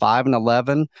ages of 5 and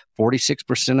 11,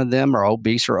 46% of them are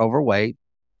obese or overweight,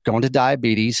 going to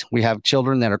diabetes. We have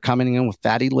children that are coming in with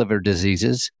fatty liver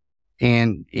diseases.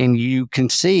 And you can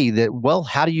see that, well,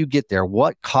 how do you get there?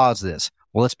 What caused this?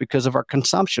 Well, it's because of our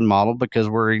consumption model, because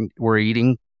we're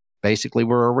eating, basically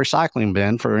we're a recycling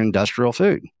bin for industrial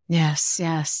food. Yes.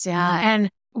 Yeah. And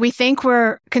we think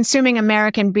we're consuming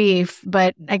American beef,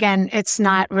 but again, it's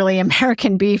not really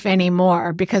American beef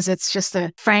anymore because it's just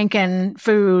a Franken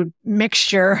food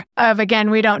mixture of, again,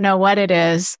 we don't know what it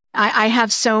is. I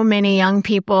have so many young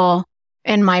people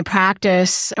in my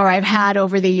practice, or I've had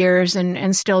over the years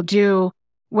and still do,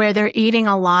 where they're eating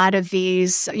a lot of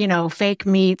these, fake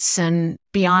meats and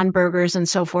Beyond Burgers and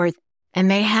so forth. And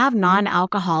they have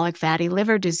non-alcoholic fatty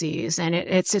liver disease. And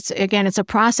it's a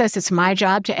process. It's my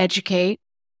job to educate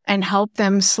and help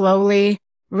them slowly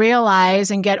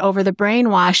realize and get over the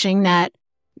brainwashing that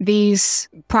these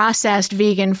processed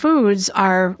vegan foods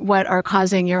are what are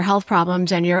causing your health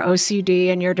problems and your OCD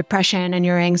and your depression and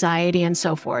your anxiety and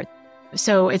so forth.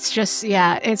 So it's just,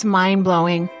 it's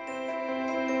mind-blowing.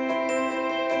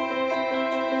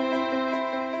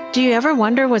 Do you ever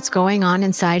wonder what's going on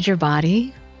inside your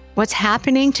body? What's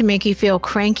happening to make you feel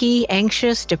cranky,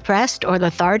 anxious, depressed, or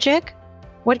lethargic?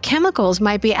 What chemicals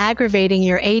might be aggravating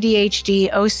your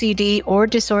ADHD, OCD, or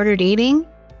disordered eating?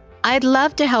 I'd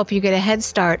love to help you get a head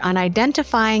start on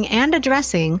identifying and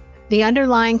addressing the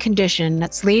underlying condition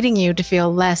that's leading you to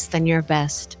feel less than your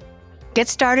best. Get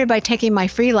started by taking my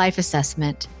free life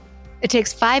assessment. It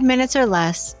takes 5 minutes or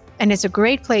less, and it's a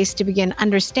great place to begin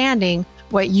understanding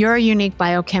what your unique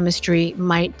biochemistry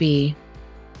might be.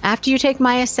 After you take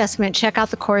my assessment, check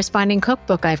out the corresponding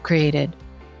cookbook I've created.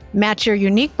 Match your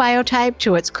unique biotype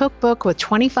to its cookbook with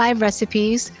 25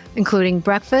 recipes, including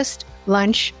breakfast,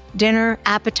 lunch, dinner,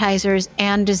 appetizers,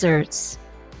 and desserts.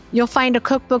 You'll find a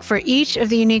cookbook for each of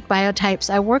the unique biotypes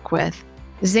I work with: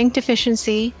 zinc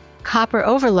deficiency, copper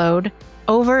overload,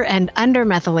 over and under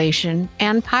methylation,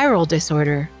 and pyrrole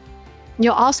disorder.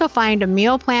 You'll also find a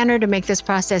meal planner to make this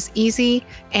process easy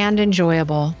and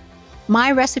enjoyable.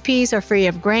 My recipes are free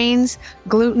of grains,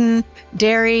 gluten,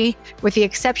 dairy, with the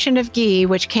exception of ghee,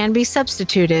 which can be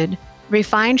substituted,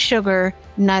 refined sugar,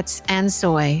 nuts, and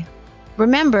soy.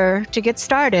 Remember, to get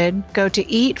started, go to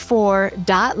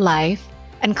eat4.life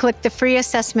and click the free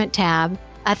assessment tab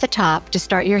at the top to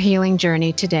start your healing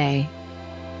journey today.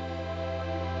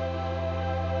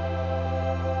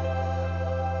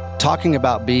 Talking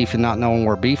about beef and not knowing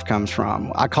where beef comes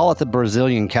from, I call it the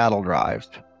Brazilian cattle drive.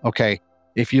 Okay,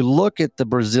 if you look at the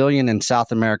Brazilian and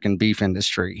South American beef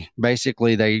industry,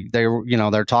 basically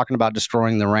they're talking about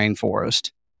destroying the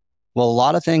rainforest. Well, a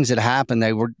lot of things that happened,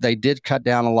 they did cut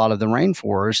down a lot of the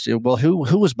rainforest.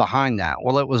 Who was behind that?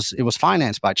 Well, it was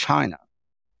financed by China.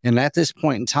 And at this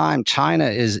point in time, China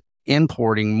is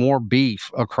importing more beef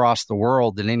across the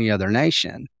world than any other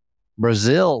nation.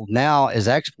 Brazil now is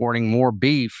exporting more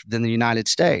beef than the United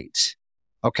States.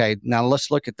 Okay, now let's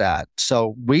look at that.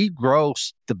 So we grow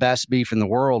the best beef in the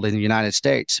world in the United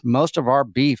States. Most of our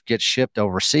beef gets shipped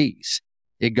overseas.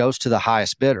 It goes to the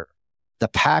highest bidder. The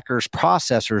packers,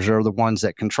 processors are the ones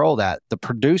that control that. The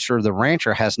producer, the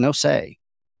rancher, has no say.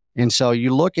 And so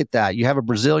you look at that. You have a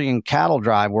Brazilian cattle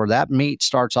drive where that meat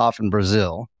starts off in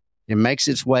Brazil. It makes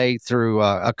its way through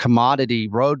a commodity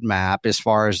roadmap as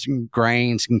far as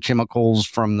grains and chemicals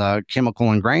from the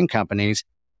chemical and grain companies.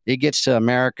 It gets to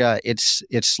America. It's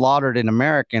slaughtered in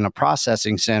America in a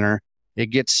processing center. It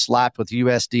gets slapped with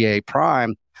USDA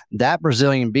Prime. That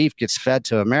Brazilian beef gets fed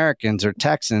to Americans or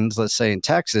Texans, let's say in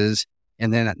Texas,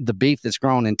 and then the beef that's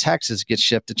grown in Texas gets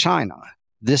shipped to China.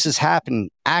 This has happened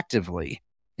actively,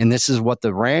 and this is what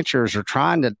the ranchers are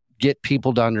trying to get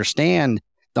people to understand.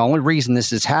 The only reason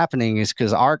this is happening is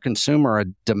because our consumer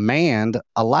demand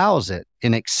allows it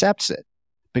and accepts it,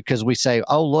 because we say,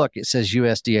 oh, look, it says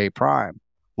USDA Prime.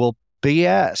 Well,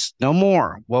 BS, no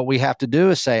more. What we have to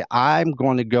do is say, I'm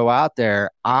going to go out there.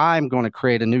 I'm going to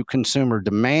create a new consumer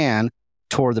demand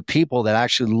toward the people that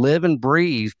actually live and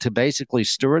breathe to basically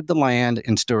steward the land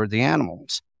and steward the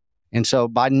animals. And so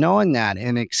by knowing that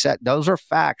and accept, those are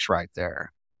facts right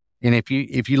there. And if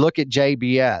you look at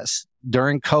JBS,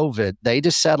 during COVID, they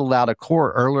just settled out of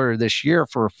court earlier this year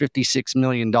for a $56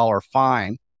 million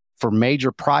fine for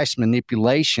major price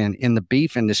manipulation in the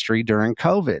beef industry during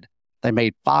COVID. They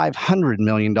made $500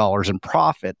 million in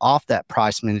profit off that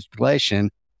price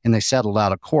manipulation, and they settled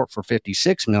out of court for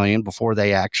 $56 million before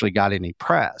they actually got any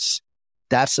press.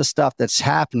 That's the stuff that's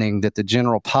happening that the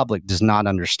general public does not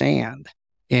understand.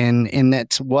 And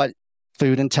that's what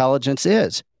food intelligence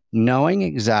is. Knowing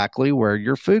exactly where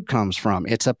your food comes from.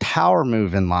 It's a power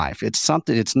move in life. It's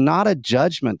not a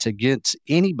judgment against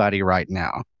anybody right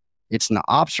now. It's an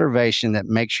observation that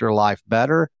makes your life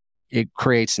better. It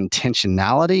creates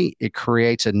intentionality. It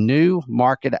creates a new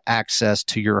market access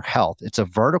to your health. It's a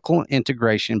vertical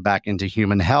integration back into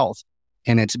human health,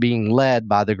 and it's being led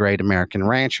by the great American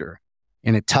rancher.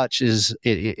 And it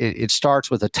starts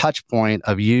with a touch point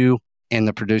of you and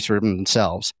the producer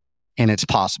themselves, and it's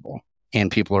possible. And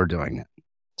people are doing it.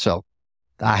 So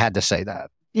I had to say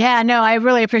that. Yeah, no, I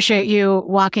really appreciate you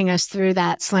walking us through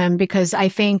that, Slim, because I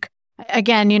think,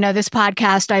 again, this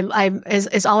podcast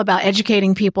is all about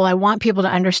educating people. I want people to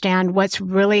understand what's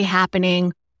really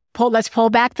happening. Let's pull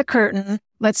back the curtain.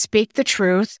 Let's speak the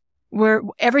truth.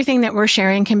 Everything that we're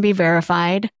sharing can be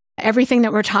verified. Everything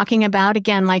that we're talking about,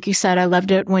 again, like you said, I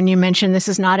loved it when you mentioned this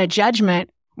is not a judgment.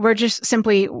 We're just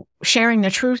simply sharing the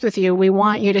truth with you. We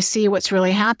want you to see what's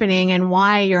really happening and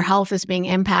why your health is being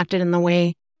impacted in the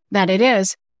way that it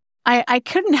is. I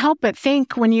couldn't help but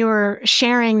think when you were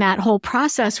sharing that whole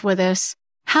process with us,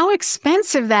 how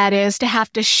expensive that is to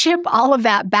have to ship all of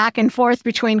that back and forth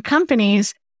between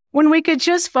companies when we could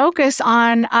just focus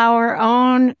on our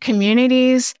own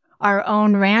communities, our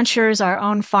own ranchers, our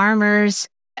own farmers.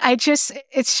 I just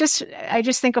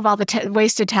think of all the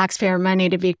wasted taxpayer money,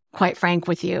 to be quite frank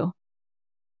with you.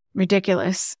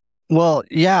 Ridiculous. Well,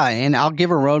 yeah. And I'll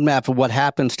give a roadmap of what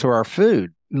happens to our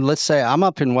food. Let's say I'm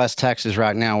up in West Texas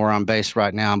right now, where I'm based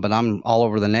right now, but I'm all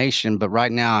over the nation. But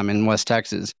right now I'm in West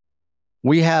Texas.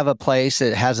 We have a place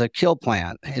that has a kill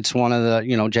plant. It's one of the,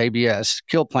 JBS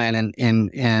kill plant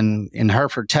in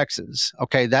Hereford, Texas.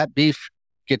 Okay. That beef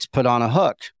gets put on a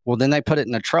hook. Well, then they put it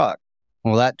in a truck.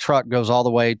 Well, that truck goes all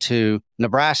the way to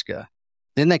Nebraska.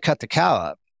 Then they cut the cow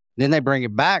up. Then they bring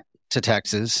it back to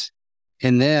Texas.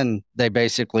 And then they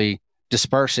basically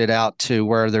disperse it out to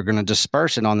where they're going to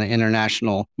disperse it on the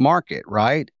international market,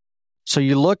 right? So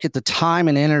you look at the time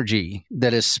and energy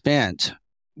that is spent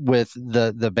with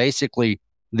the basically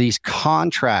these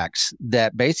contracts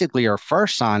that basically are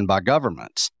first signed by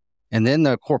governments. And then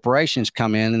the corporations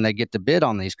come in and they get to bid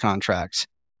on these contracts.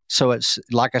 So it's,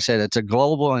 like I said, it's a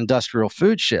global industrial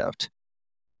food shift.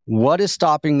 What is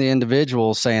stopping the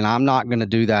individual saying, I'm not going to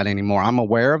do that anymore? I'm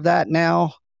aware of that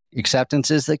now. Acceptance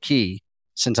is the key.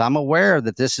 Since I'm aware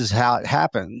that this is how it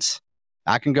happens,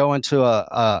 I can go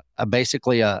into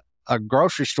basically a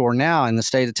grocery store now in the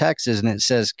state of Texas, and it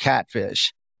says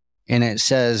catfish, and it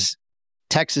says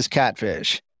Texas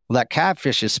catfish. Well, that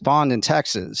catfish is spawned in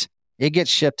Texas. It gets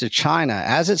shipped to China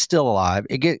as it's still alive.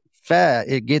 It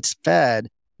gets fed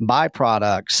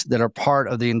byproducts that are part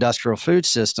of the industrial food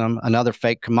system, another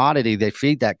fake commodity. They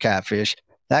feed that catfish.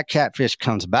 That catfish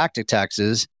comes back to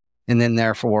Texas. And then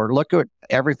therefore, look at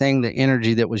everything, the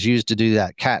energy that was used to do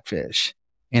that catfish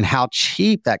and how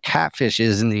cheap that catfish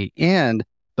is in the end.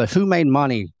 But who made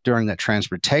money during that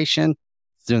transportation,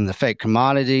 during the fake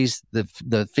commodities,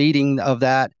 the feeding of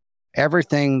that,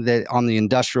 everything that on the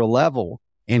industrial level.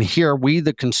 And here we,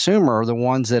 the consumer, are the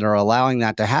ones that are allowing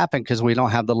that to happen because we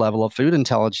don't have the level of food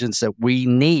intelligence that we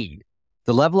need.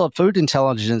 The level of food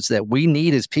intelligence that we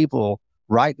need as people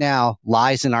right now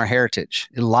lies in our heritage.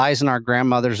 It lies in our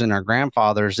grandmothers and our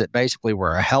grandfathers that basically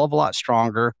were a hell of a lot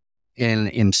stronger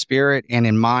in spirit and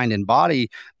in mind and body,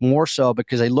 more so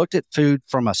because they looked at food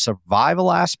from a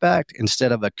survival aspect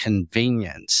instead of a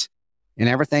convenience. And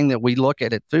everything that we look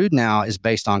at food now is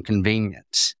based on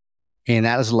convenience. And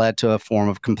that has led to a form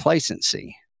of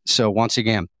complacency. So once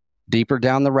again, deeper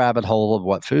down the rabbit hole of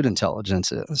what food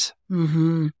intelligence is.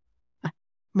 Mm-hmm.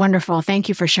 Wonderful. Thank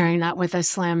you for sharing that with us,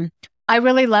 Slim. I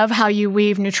really love how you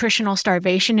weave nutritional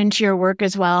starvation into your work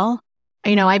as well.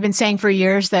 You know, I've been saying for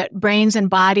years that brains and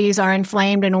bodies are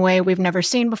inflamed in a way we've never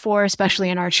seen before, especially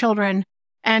in our children.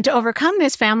 And to overcome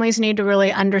this, families need to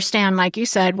really understand, like you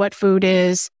said, what food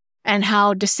is and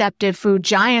how deceptive food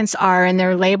giants are in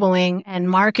their labeling and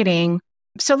marketing.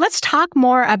 So let's talk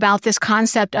more about this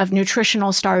concept of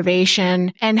nutritional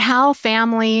starvation and how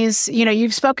families, you know,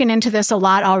 you've spoken into this a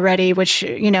lot already, which,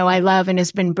 you know, I love and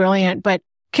has been brilliant, but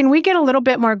can we get a little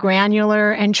bit more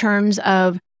granular in terms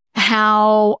of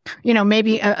how, you know,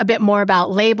 maybe a bit more about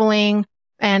labeling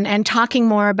and talking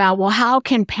more about, well, how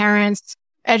can parents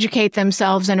educate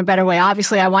themselves in a better way?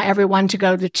 Obviously, I want everyone to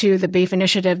go to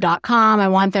thebeefinitiative.com. I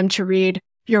want them to read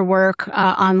your work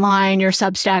online, your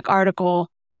Substack article,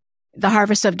 The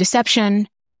Harvest of Deception.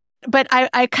 But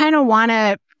I kind of want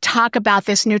to talk about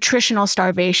this nutritional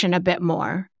starvation a bit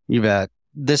more. You bet.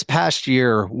 This past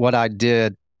year, what I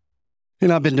did,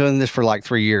 and I've been doing this for like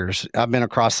 3 years. I've been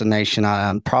across the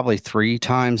nation probably 3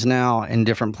 times now in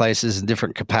different places, in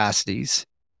different capacities.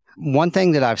 One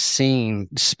thing that I've seen,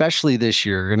 especially this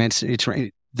year, and it's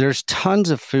there's tons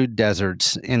of food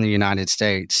deserts in the United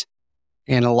States,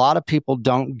 and a lot of people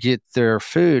don't get their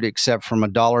food except from a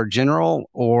Dollar General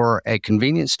or a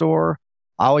convenience store.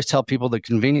 I always tell people the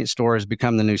convenience store has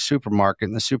become the new supermarket,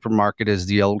 and the supermarket is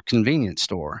the old convenience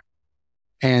store.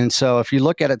 And so if you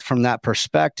look at it from that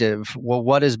perspective, well,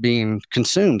 what is being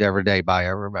consumed every day by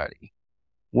everybody?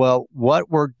 Well, what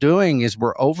we're doing is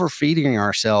we're overfeeding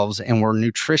ourselves and we're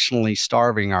nutritionally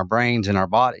starving our brains and our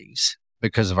bodies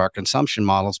because of our consumption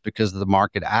models, because of the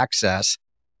market access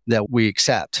that we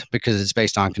accept, because it's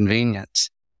based on convenience.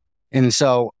 And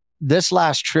so this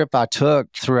last trip I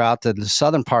took throughout the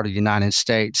southern part of the United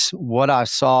States, what I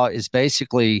saw is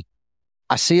basically,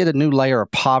 I see a new layer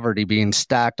of poverty being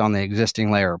stacked on the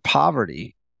existing layer of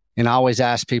poverty. And I always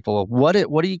ask people, what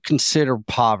do you consider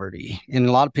poverty? And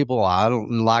a lot of people, I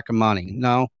don't lack of money.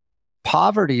 No,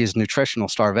 poverty is nutritional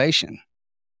starvation.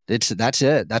 That's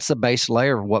it. That's the base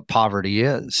layer of what poverty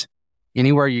is.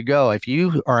 Anywhere you go, if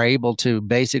you are able to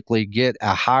basically get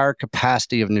a higher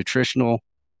capacity of nutritional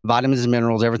vitamins and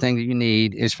minerals, everything that you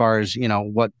need as far as, you know,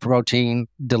 what protein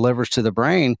delivers to the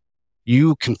brain,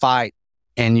 you can fight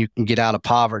and you can get out of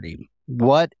poverty.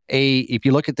 If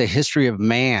you look at the history of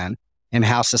man and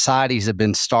how societies have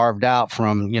been starved out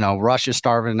from, you know, Russia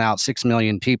starving out 6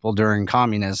 million people during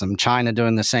communism, China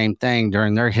doing the same thing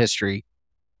during their history.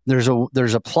 There's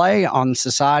a play on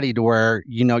society to where,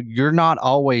 you know, you're not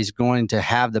always going to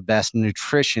have the best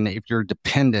nutrition if you're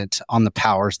dependent on the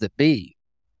powers that be.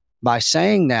 By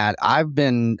saying that, I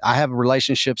have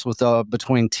relationships with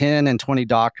between 10 and 20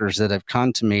 doctors that have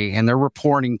come to me and they're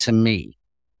reporting to me.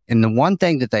 And the one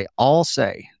thing that they all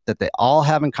say, that they all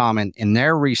have in common in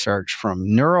their research, from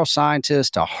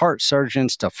neuroscientists to heart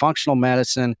surgeons to functional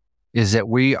medicine, is that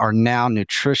we are now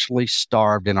nutritionally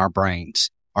starved in our brains.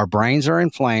 Our brains are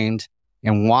inflamed.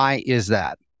 And why is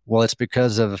that? Well, it's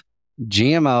because of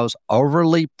GMOs,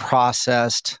 overly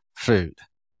processed food,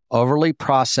 overly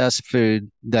processed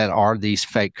food that are these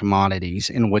fake commodities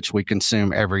in which we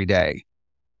consume every day.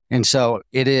 And so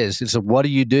it's what do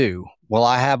you do? Well,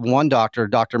 I have one doctor,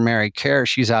 Dr. Mary Kerr,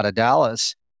 she's out of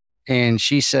Dallas. And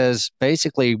she says,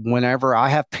 basically, whenever I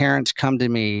have parents come to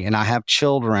me and I have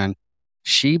children,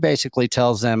 she basically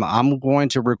tells them, I'm going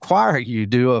to require you to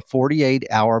do a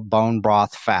 48-hour bone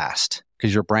broth fast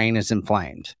because your brain is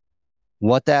inflamed.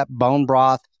 What that bone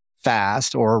broth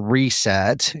fast or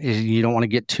reset is, you don't want to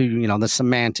get too, the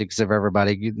semantics of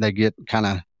everybody. They get kind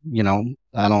of,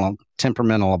 I don't know,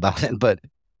 temperamental about it. But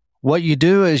what you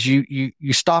do is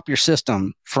you stop your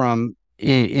system from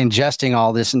ingesting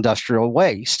all this industrial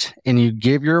waste, and you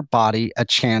give your body a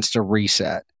chance to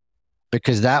reset.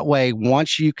 Because that way,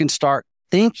 once you can start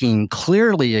thinking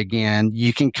clearly again,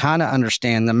 you can kind of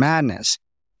understand the madness.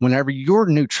 Whenever you're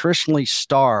nutritionally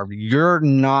starved, you're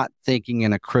not thinking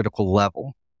in a critical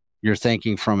level. You're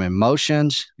thinking from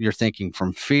emotions, you're thinking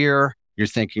from fear, you're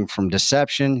thinking from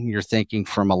deception, you're thinking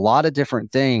from a lot of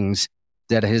different things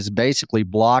that has basically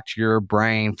blocked your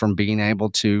brain from being able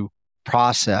to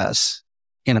process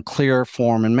in a clear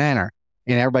form and manner.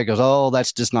 And everybody goes, oh,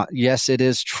 that's just not. Yes, it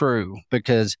is true,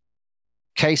 because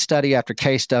case study after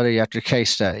case study after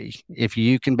case study, if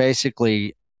you can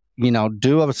basically,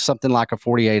 do something like a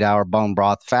 48-hour bone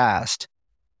broth fast,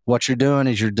 what you're doing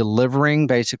is you're delivering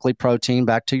basically protein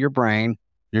back to your brain.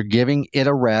 You're giving it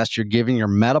a rest. You're giving your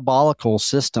metabolical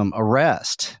system a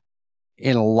rest.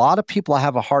 And a lot of people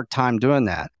have a hard time doing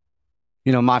that.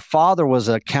 My father was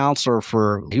a counselor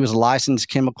he was a licensed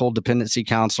chemical dependency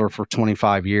counselor for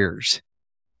 25 years.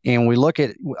 And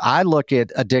I look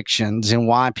at addictions and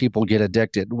why people get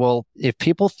addicted. Well, if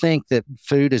people think that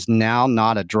food is now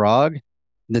not a drug,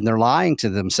 then they're lying to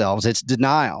themselves. It's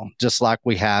denial, just like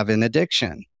we have in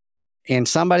addiction. And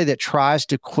somebody that tries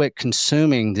to quit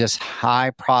consuming this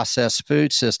high processed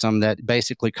food system that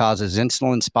basically causes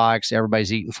insulin spikes,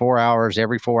 everybody's eating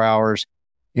every 4 hours,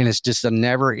 and it's just a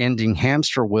never ending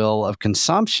hamster wheel of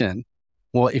consumption.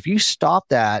 Well, if you stop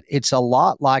that, it's a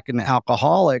lot like an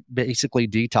alcoholic basically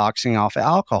detoxing off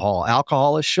alcohol.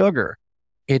 Alcohol is sugar.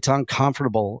 It's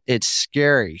uncomfortable. It's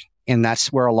scary. And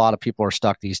that's where a lot of people are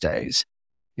stuck these days.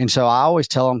 And so I always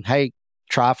tell them, hey,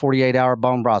 try a 48-hour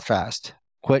bone broth fast.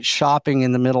 Quit shopping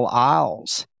in the middle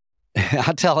aisles.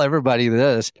 I tell everybody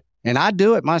this, and I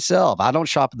do it myself. I don't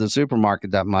shop at the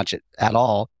supermarket that much at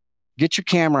all. Get your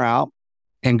camera out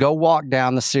and go walk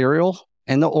down the cereal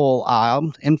and the oil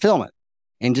aisle and film it.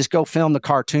 And just go film the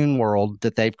cartoon world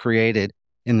that they've created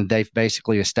and that they've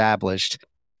basically established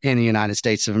in the United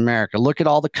States of America. Look at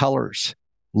all the colors.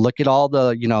 Look at all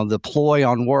the, the ploy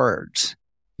on words.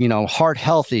 Heart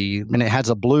healthy, and it has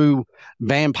a blue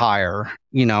vampire,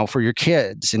 for your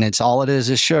kids, and all it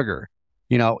is sugar.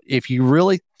 If you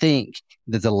really think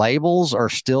that the labels are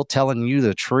still telling you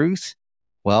the truth,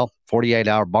 well,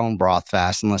 48-hour bone broth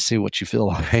fast, and let's see what you feel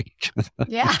like.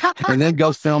 Yeah. And then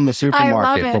go film the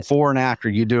supermarket before and after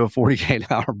you do a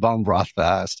 48-hour bone broth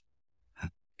fast.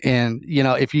 And,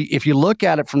 if you look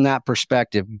at it from that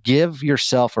perspective, give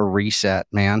yourself a reset,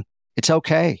 man. It's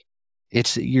okay.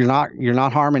 You're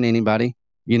not harming anybody.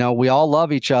 We all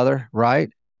love each other, right?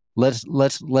 Let's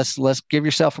give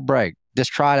yourself a break.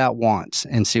 Just try it out once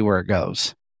and see where it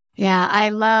goes. Yeah, I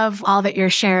love all that you're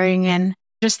sharing, and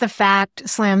just the fact,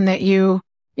 Slim, that you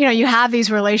have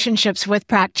these relationships with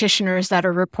practitioners that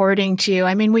are reporting to you.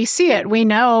 I mean, we see it. We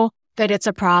know that it's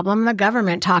a problem. The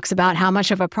government talks about how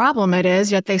much of a problem it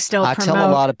is, yet they still promote. I tell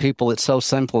a lot of people it's so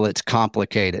simple, it's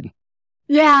complicated.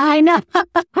 Yeah, I know.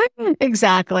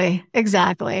 Exactly.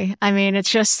 I mean, it's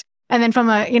just, and then from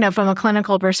a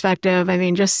clinical perspective, I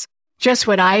mean, just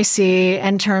what I see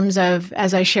in terms of,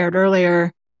 as I shared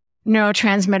earlier,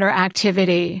 neurotransmitter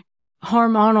activity,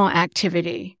 hormonal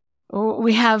activity.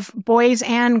 We have boys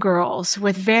and girls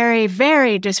with very,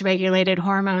 very dysregulated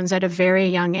hormones at a very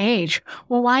young age.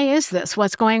 Well, why is this?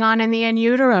 What's going on in the in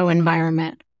utero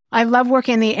environment? I love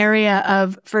working in the area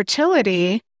of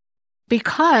fertility,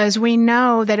 because we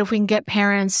know that if we can get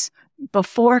parents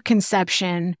before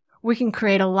conception, we can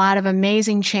create a lot of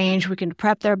amazing change. We can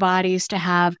prep their bodies to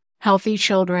have healthy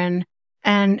children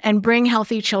and bring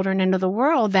healthy children into the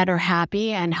world that are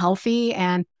happy and healthy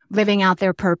and living out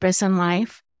their purpose in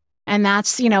life. And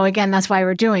that's, again, that's why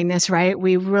we're doing this, right?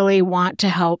 We really want to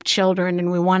help children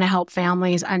and we want to help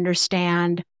families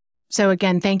understand. So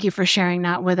again, thank you for sharing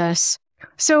that with us.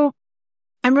 So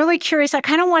I'm really curious. I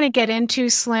kind of want to get into,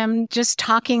 Slim, just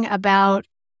talking about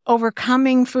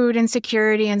overcoming food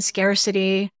insecurity and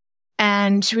scarcity.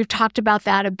 And we've talked about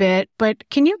that a bit, but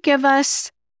can you give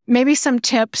us maybe some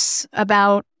tips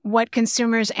about what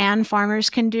consumers and farmers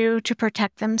can do to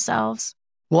protect themselves?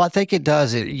 Well, I think it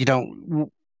does. We're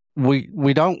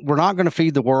not going to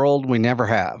feed the world. We never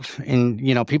have. And,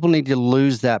 people need to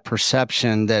lose that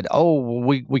perception that,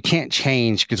 we can't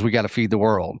change because we got to feed the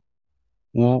world.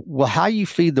 Well, how you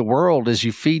feed the world is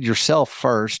you feed yourself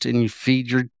first, and you feed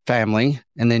your family,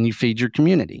 and then you feed your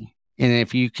community. And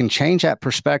if you can change that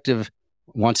perspective,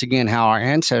 once again, how our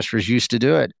ancestors used to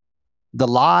do it, the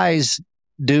lies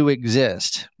do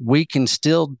exist. We can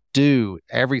still do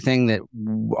everything that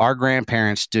our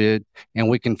grandparents did, and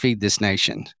we can feed this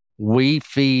nation. We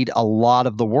feed a lot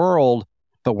of the world,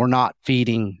 but we're not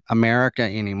feeding America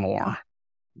anymore.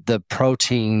 The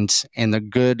proteins and the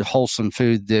good, wholesome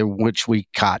food which we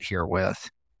got here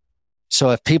with. So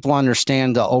if people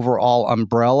understand the overall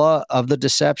umbrella of the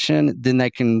deception, then they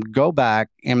can go back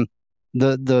and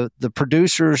the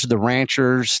producers, the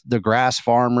ranchers, the grass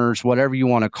farmers, whatever you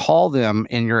want to call them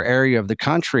in your area of the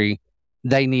country,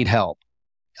 they need help.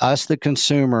 Us, the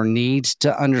consumer, needs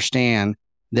to understand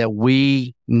that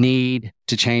we need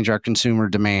to change our consumer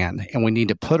demand, and we need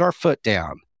to put our foot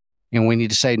down, and we need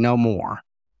to say no more.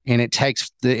 And it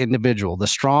takes the individual. The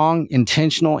strong,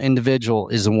 intentional individual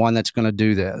is the one that's going to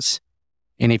do this.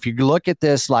 And if you look at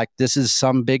this like this is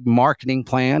some big marketing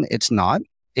plan, it's not.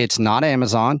 It's not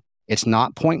Amazon. It's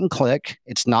not point and click.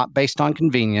 It's not based on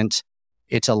convenience.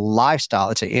 It's a lifestyle.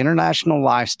 It's an international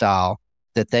lifestyle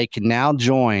that they can now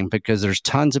join because there's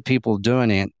tons of people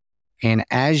doing it. And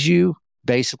as you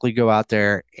basically go out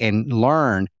there and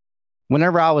learn,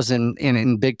 whenever I was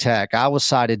in big tech, I was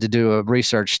cited to do a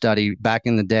research study back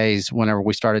in the days whenever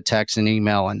we started text and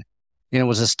email. And it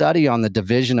was a study on the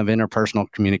division of interpersonal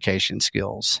communication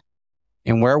skills.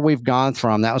 And where we've gone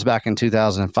from, that was back in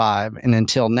 2005. And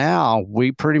until now,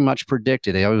 we pretty much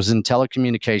predicted it. I was in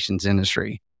telecommunications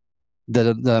industry.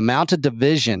 The amount of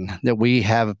division that we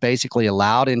have basically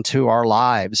allowed into our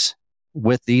lives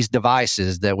with these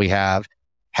devices that we have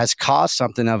has caused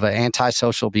something of an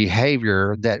antisocial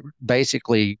behavior that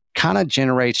basically kind of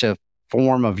generates a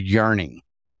form of yearning.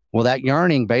 Well, that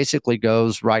yearning basically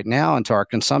goes right now into our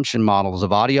consumption models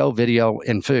of audio, video,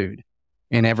 and food.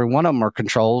 And every one of them are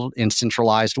controlled in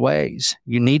centralized ways.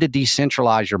 You need to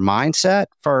decentralize your mindset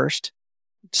first,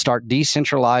 start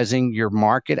decentralizing your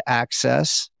market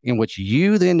access in which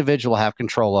you, the individual, have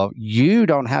control of. You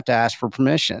don't have to ask for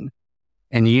permission.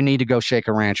 And you need to go shake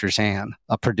a rancher's hand,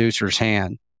 a producer's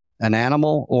hand, an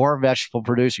animal or a vegetable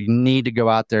producer. You need to go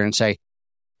out there and say,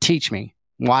 teach me.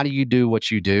 Why do you do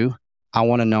what you do? I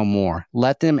want to know more.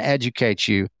 Let them educate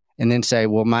you and then say,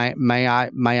 well, may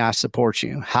I support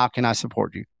you? How can I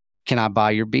support you? Can I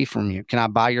buy your beef from you? Can I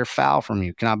buy your fowl from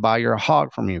you? Can I buy your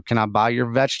hog from you? Can I buy your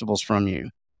vegetables from you?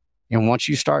 And once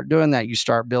you start doing that, you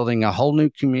start building a whole new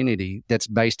community that's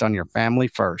based on your family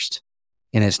first.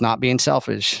 And it's not being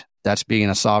selfish. That's being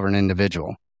a sovereign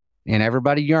individual. And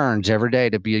everybody yearns every day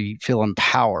to feel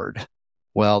empowered.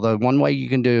 Well, the one way you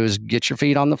can do is get your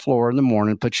feet on the floor in the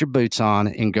morning, put your boots on,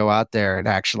 and go out there and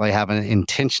actually have an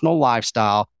intentional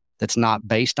lifestyle that's not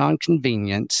based on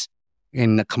convenience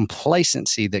and the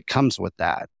complacency that comes with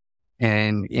that.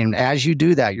 And as you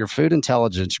do that, your food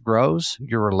intelligence grows,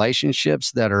 your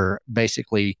relationships that are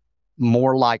basically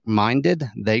more like-minded,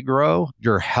 they grow,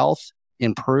 your health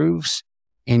improves,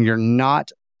 and you're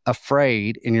not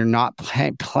afraid and you're not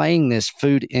playing this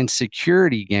food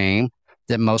insecurity game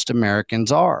that most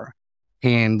Americans are.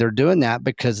 And they're doing that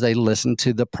because they listen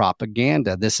to the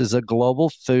propaganda. This is a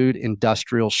global food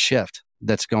industrial shift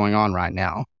that's going on right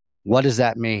now. What does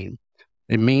that mean?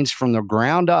 It means from the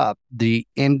ground up, the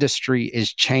industry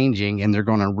is changing and they're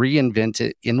going to reinvent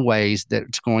it in ways that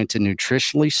it's going to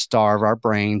nutritionally starve our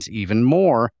brains even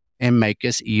more and make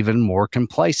us even more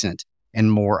complacent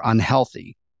and more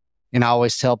unhealthy. And I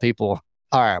always tell people,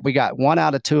 all right, we got 1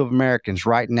 out of 2 of Americans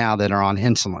right now that are on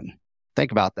insulin.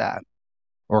 Think about that,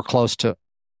 or close to.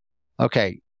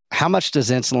 Okay, how much does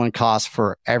insulin cost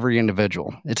for every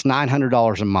individual? It's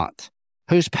 $900 a month.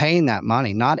 Who's paying that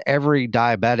money? Not every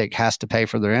diabetic has to pay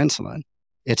for their insulin.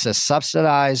 It's a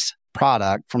subsidized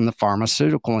product from the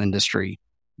pharmaceutical industry.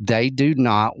 They do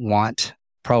not want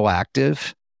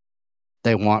proactive.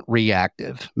 They want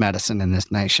reactive medicine in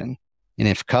this nation. And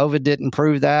if COVID didn't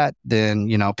prove that, then,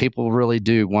 people really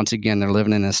do. Once again, they're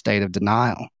living in a state of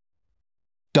denial.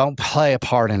 Don't play a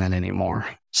part in it anymore.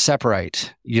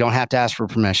 Separate. You don't have to ask for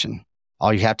permission.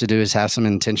 All you have to do is have some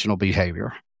intentional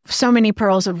behavior. So many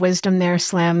pearls of wisdom there,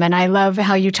 Slim. And I love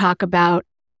how you talk about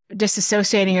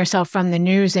disassociating yourself from the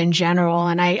news in general.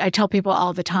 And I tell people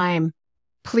all the time,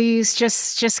 please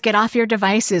just get off your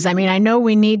devices. I mean, I know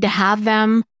we need to have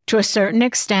them to a certain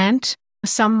extent,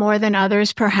 some more than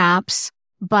others perhaps,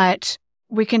 but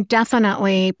we can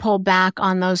definitely pull back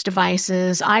on those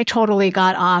devices. I totally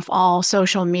got off all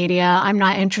social media. I'm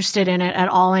not interested in it at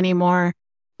all anymore.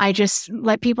 I just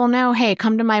let people know, hey,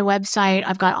 come to my website.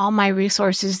 I've got all my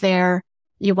resources there.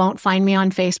 You won't find me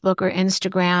on Facebook or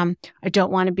Instagram. I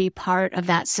don't want to be part of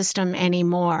that system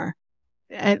anymore.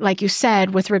 Like you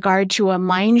said, with regard to a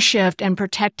mind shift and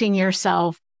protecting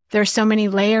yourself, there's so many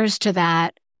layers to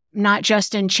that, not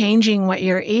just in changing what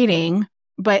you're eating,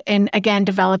 but in, again,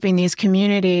 developing these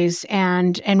communities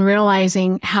and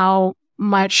realizing how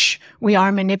much we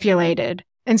are manipulated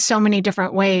in so many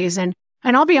different ways. And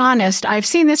I'll be honest, I've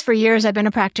seen this for years. I've been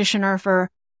a practitioner for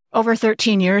over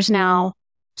 13 years now.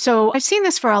 So I've seen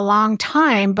this for a long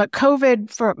time, but COVID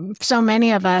for so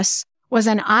many of us was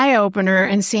an eye-opener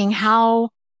in seeing how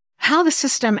the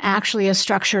system actually is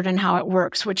structured and how it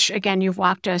works, which again, you've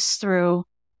walked us through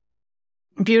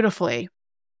beautifully.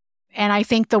 And I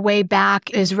think the way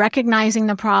back is recognizing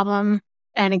the problem.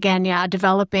 And again,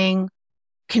 developing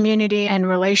community and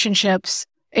relationships.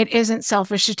 It isn't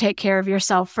selfish to take care of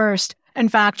yourself first. In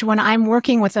fact, when I'm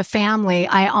working with a family,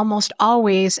 I almost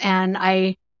always, and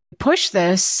I push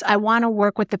this, I want to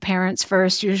work with the parents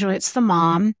first. Usually it's the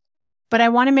mom, but I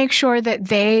want to make sure that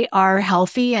they are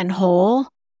healthy and whole.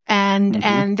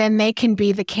 And then they can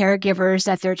be the caregivers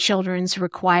that their children's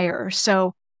require.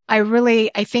 So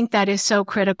I think that is so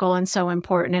critical and so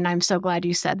important. And I'm so glad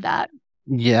you said that.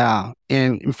 Yeah.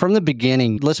 And from the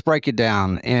beginning, let's break it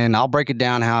down. And I'll break it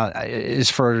down how it is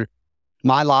for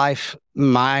my life,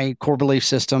 my core belief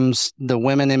systems, the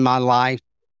women in my life.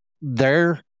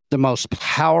 They're the most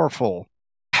powerful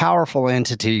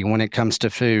entity when it comes to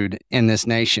food in this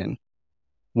nation.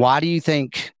 Why do you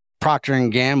think Procter &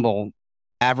 Gamble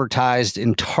advertised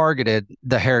and targeted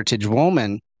the heritage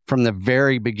woman from the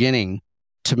very beginning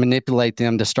to manipulate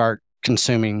them to start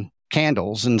consuming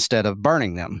candles instead of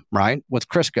burning them, right? With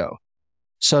Crisco.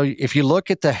 So if you look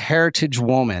at the heritage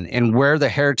woman and where the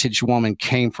heritage woman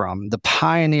came from, the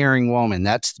pioneering woman,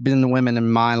 that's been the women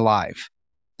in my life,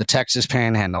 the Texas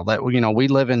Panhandle, that, we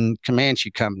live in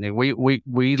Comanche Company.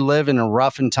 We live in a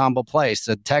rough and tumble place.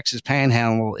 The Texas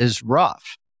Panhandle is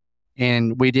rough.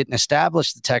 And we didn't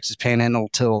establish the Texas Panhandle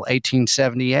till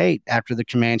 1878 after the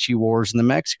Comanche Wars and the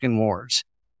Mexican Wars.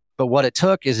 But what it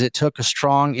took a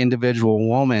strong individual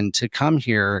woman to come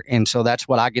here. And so that's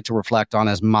what I get to reflect on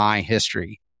as my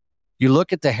history. You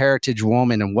look at the heritage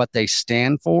woman and what they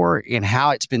stand for and how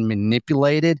it's been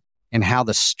manipulated and how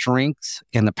the strength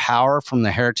and the power from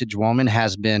the heritage woman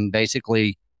has been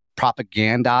basically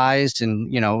propagandized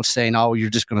and, saying, oh,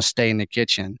 you're just going to stay in the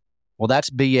kitchen. Well,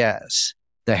 that's BS.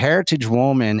 The heritage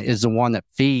woman is the one that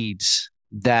feeds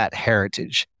that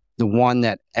heritage. The one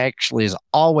that actually is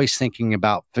always thinking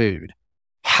about food,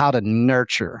 how to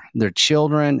nurture their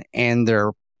children and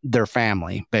their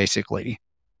family, basically.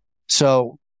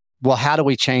 So, well, how do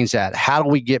we change that? How do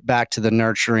we get back to the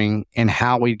nurturing and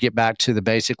how we get back to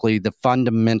the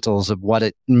fundamentals of what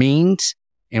it means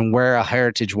and where a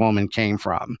heritage woman came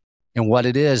from? And what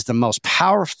it is, the most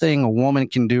powerful thing a woman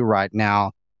can do right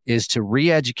now is to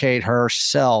re-educate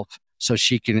herself so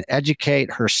she can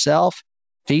educate herself,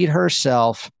 feed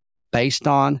herself, based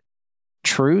on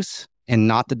truth and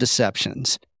not the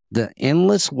deceptions. The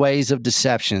endless ways of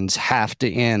deceptions have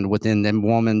to end within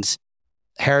the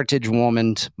heritage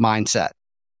woman's mindset.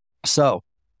 So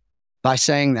by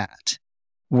saying that,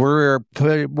 we're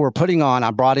putting on,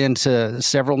 I brought into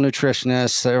several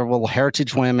nutritionists, several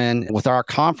heritage women with our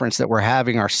conference that we're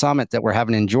having, our summit that we're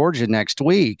having in Georgia next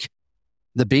week.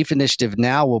 The Beef Initiative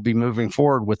now will be moving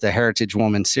forward with the Heritage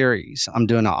Woman series. I'm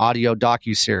doing an audio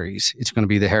docu-series. It's going to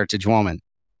be the Heritage Woman.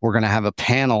 We're going to have a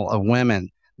panel of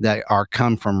women that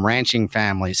come from ranching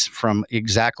families, from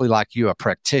exactly like you, a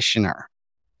practitioner.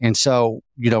 And so,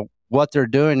 what they're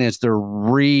doing is they're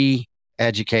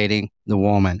re-educating the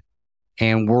woman.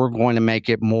 And we're going to make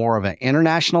it more of an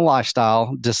international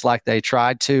lifestyle, just like they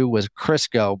tried to with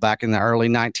Crisco back in the early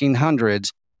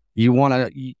 1900s. I'm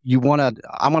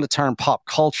going to turn pop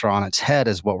culture on its head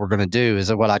is what we're going to do,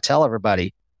 is what I tell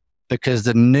everybody, because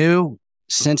the new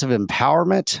sense of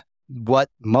empowerment, what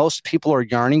most people are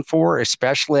yearning for,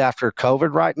 especially after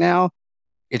COVID right now,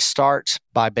 it starts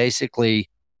by basically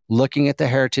looking at the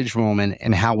heritage woman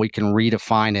and how we can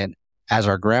redefine it as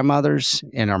our grandmothers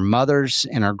and our mothers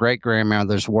and our great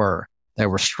grandmothers were. They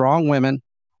were strong women.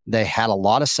 They had a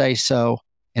lot of say so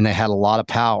and they had a lot of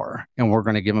power, and we're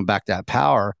going to give them back that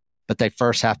power. But they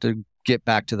first have to get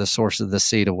back to the source of the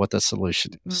seed of what the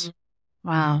solution is.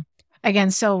 Wow.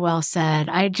 Again, so well said.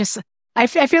 I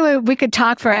feel like we could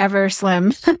talk forever,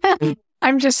 Slim.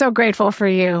 I'm just so grateful for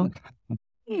you.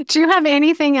 Do you have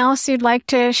anything else you'd like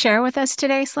to share with us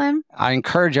today, Slim? I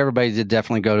encourage everybody to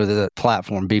definitely go to the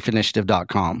platform,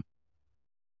 beefinitiative.com.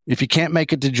 If you can't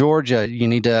make it to Georgia, you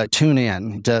need to tune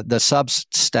in to the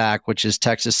Substack, which is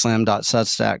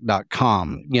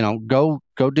texasslim.substack.com. Go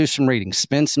do some reading,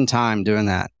 spend some time doing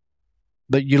that.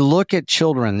 But you look at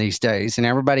children these days, and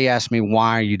everybody asks me,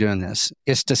 why are you doing this?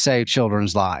 It's to save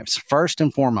children's lives. First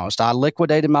and foremost, I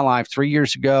liquidated my life 3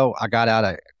 years ago. I got out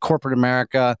of corporate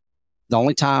America. The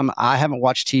only time I haven't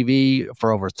watched TV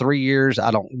for over 3 years,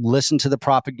 I don't listen to the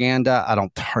propaganda. I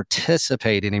don't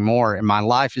participate anymore. And my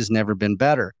life has never been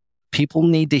better. People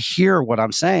need to hear what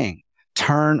I'm saying.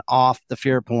 Turn off the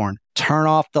fear porn. Turn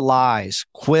off the lies.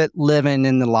 Quit living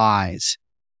in the lies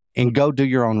and go do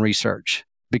your own research.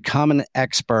 Become an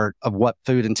expert of what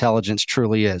food intelligence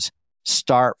truly is.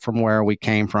 Start from where we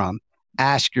came from.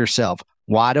 Ask yourself,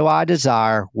 why do I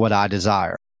desire what I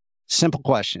desire? Simple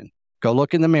question. Go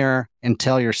look in the mirror and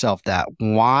tell yourself that.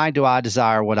 Why do I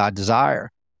desire what I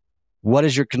desire? What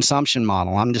is your consumption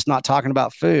model? I'm just not talking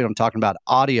about food. I'm talking about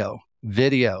audio,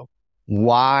 video.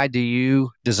 Why do you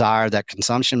desire that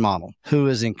consumption model? Who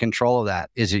is in control of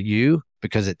that? Is it you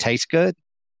because it tastes good?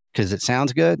 Because it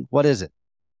sounds good? What is it?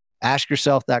 Ask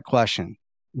yourself that question.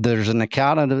 There's an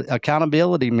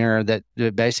accountability mirror that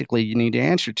basically you need to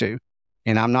answer to.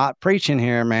 And I'm not preaching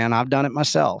here, man. I've done it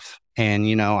myself. And,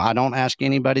 I don't ask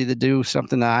anybody to do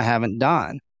something that I haven't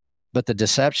done. But the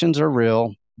deceptions are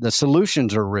real. The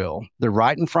solutions are real. They're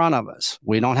right in front of us.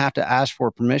 We don't have to ask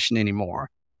for permission anymore.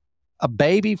 A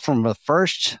baby from the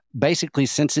first, basically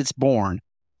since it's born,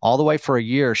 all the way for a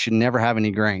year should never have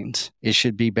any grains. It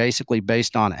should be basically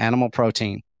based on animal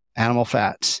protein, animal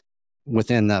fats.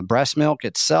 Within the breast milk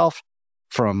itself,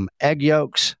 from egg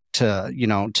yolks to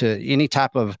any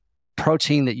type of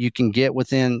protein that you can get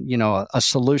within, a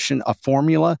solution, a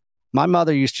formula. My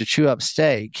mother used to chew up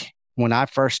steak when I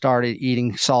first started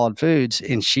eating solid foods,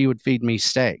 and she would feed me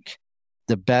steak,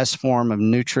 the best form of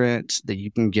nutrients that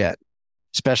you can get,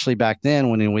 especially back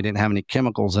then when we didn't have any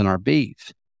chemicals in our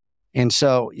beef. And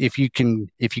so if you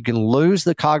can lose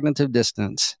the cognitive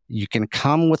distance, you can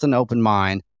come with an open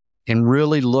mind and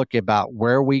really look about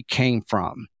where we came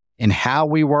from and how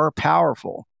we were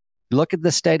powerful. Look at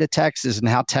the state of Texas and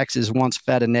how Texas once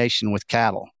fed a nation with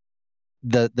cattle.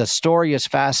 The story is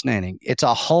fascinating. It's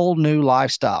a whole new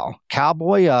lifestyle.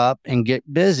 Cowboy up and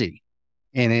get busy.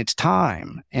 And it's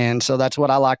time. And so that's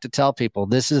what I like to tell people.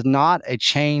 This is not a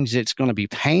change that's going to be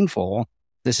painful.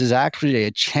 This is actually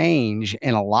a change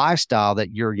in a lifestyle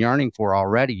that you're yearning for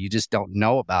already. You just don't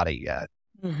know about it yet.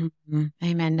 Mm-hmm.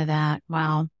 Amen to that.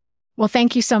 Wow. Well,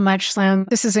 thank you so much, Slim.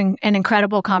 This is an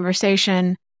incredible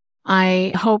conversation.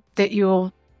 I hope that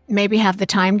you'll maybe have the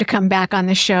time to come back on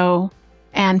the show.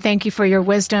 And thank you for your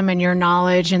wisdom and your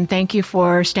knowledge. And thank you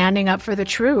for standing up for the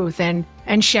truth and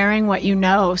sharing what you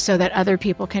know so that other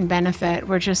people can benefit.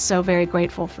 We're just so very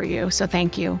grateful for you. So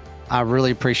thank you. I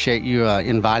really appreciate you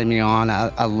inviting me on.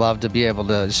 I love to be able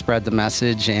to spread the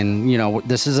message. And,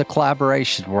 this is a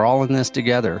collaboration. We're all in this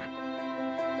together.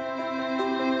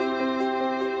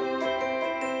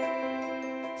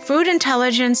 Food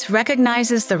intelligence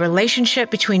recognizes the relationship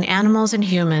between animals and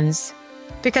humans.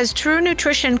 Because true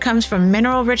nutrition comes from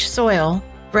mineral-rich soil,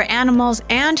 where animals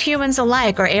and humans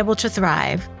alike are able to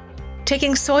thrive.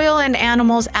 Taking soil and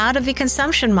animals out of the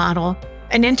consumption model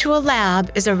and into a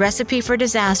lab is a recipe for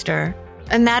disaster,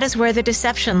 and that is where the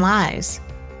deception lies.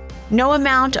 No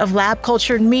amount of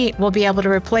lab-cultured meat will be able to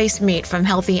replace meat from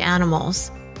healthy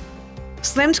animals.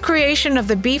 Slim's creation of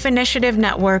the Beef Initiative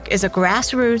Network is a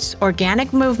grassroots,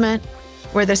 organic movement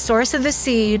where the source of the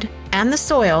seed and the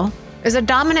soil is a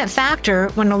dominant factor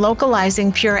when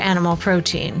localizing pure animal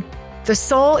protein. The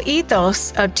sole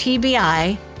ethos of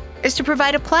TBI is to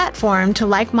provide a platform to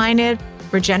like-minded,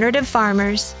 regenerative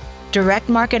farmers, direct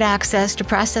market access to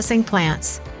processing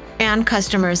plants, and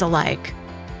customers alike.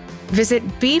 Visit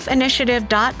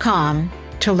beefinitiative.com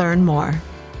to learn more.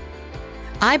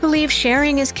 I believe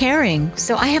sharing is caring,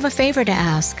 so I have a favor to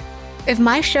ask. If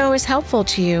my show is helpful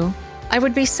to you, I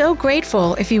would be so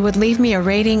grateful if you would leave me a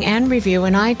rating and review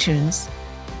in iTunes.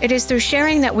 It is through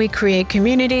sharing that we create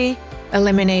community,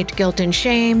 eliminate guilt and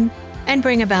shame, and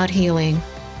bring about healing.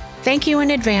 Thank you in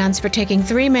advance for taking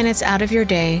 3 minutes out of your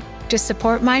day to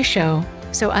support my show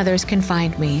so others can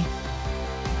find me.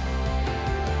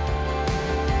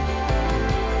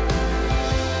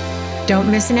 Don't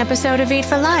miss an episode of Eat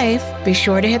for Life. Be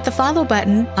sure to hit the follow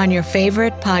button on your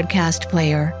favorite podcast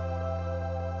player.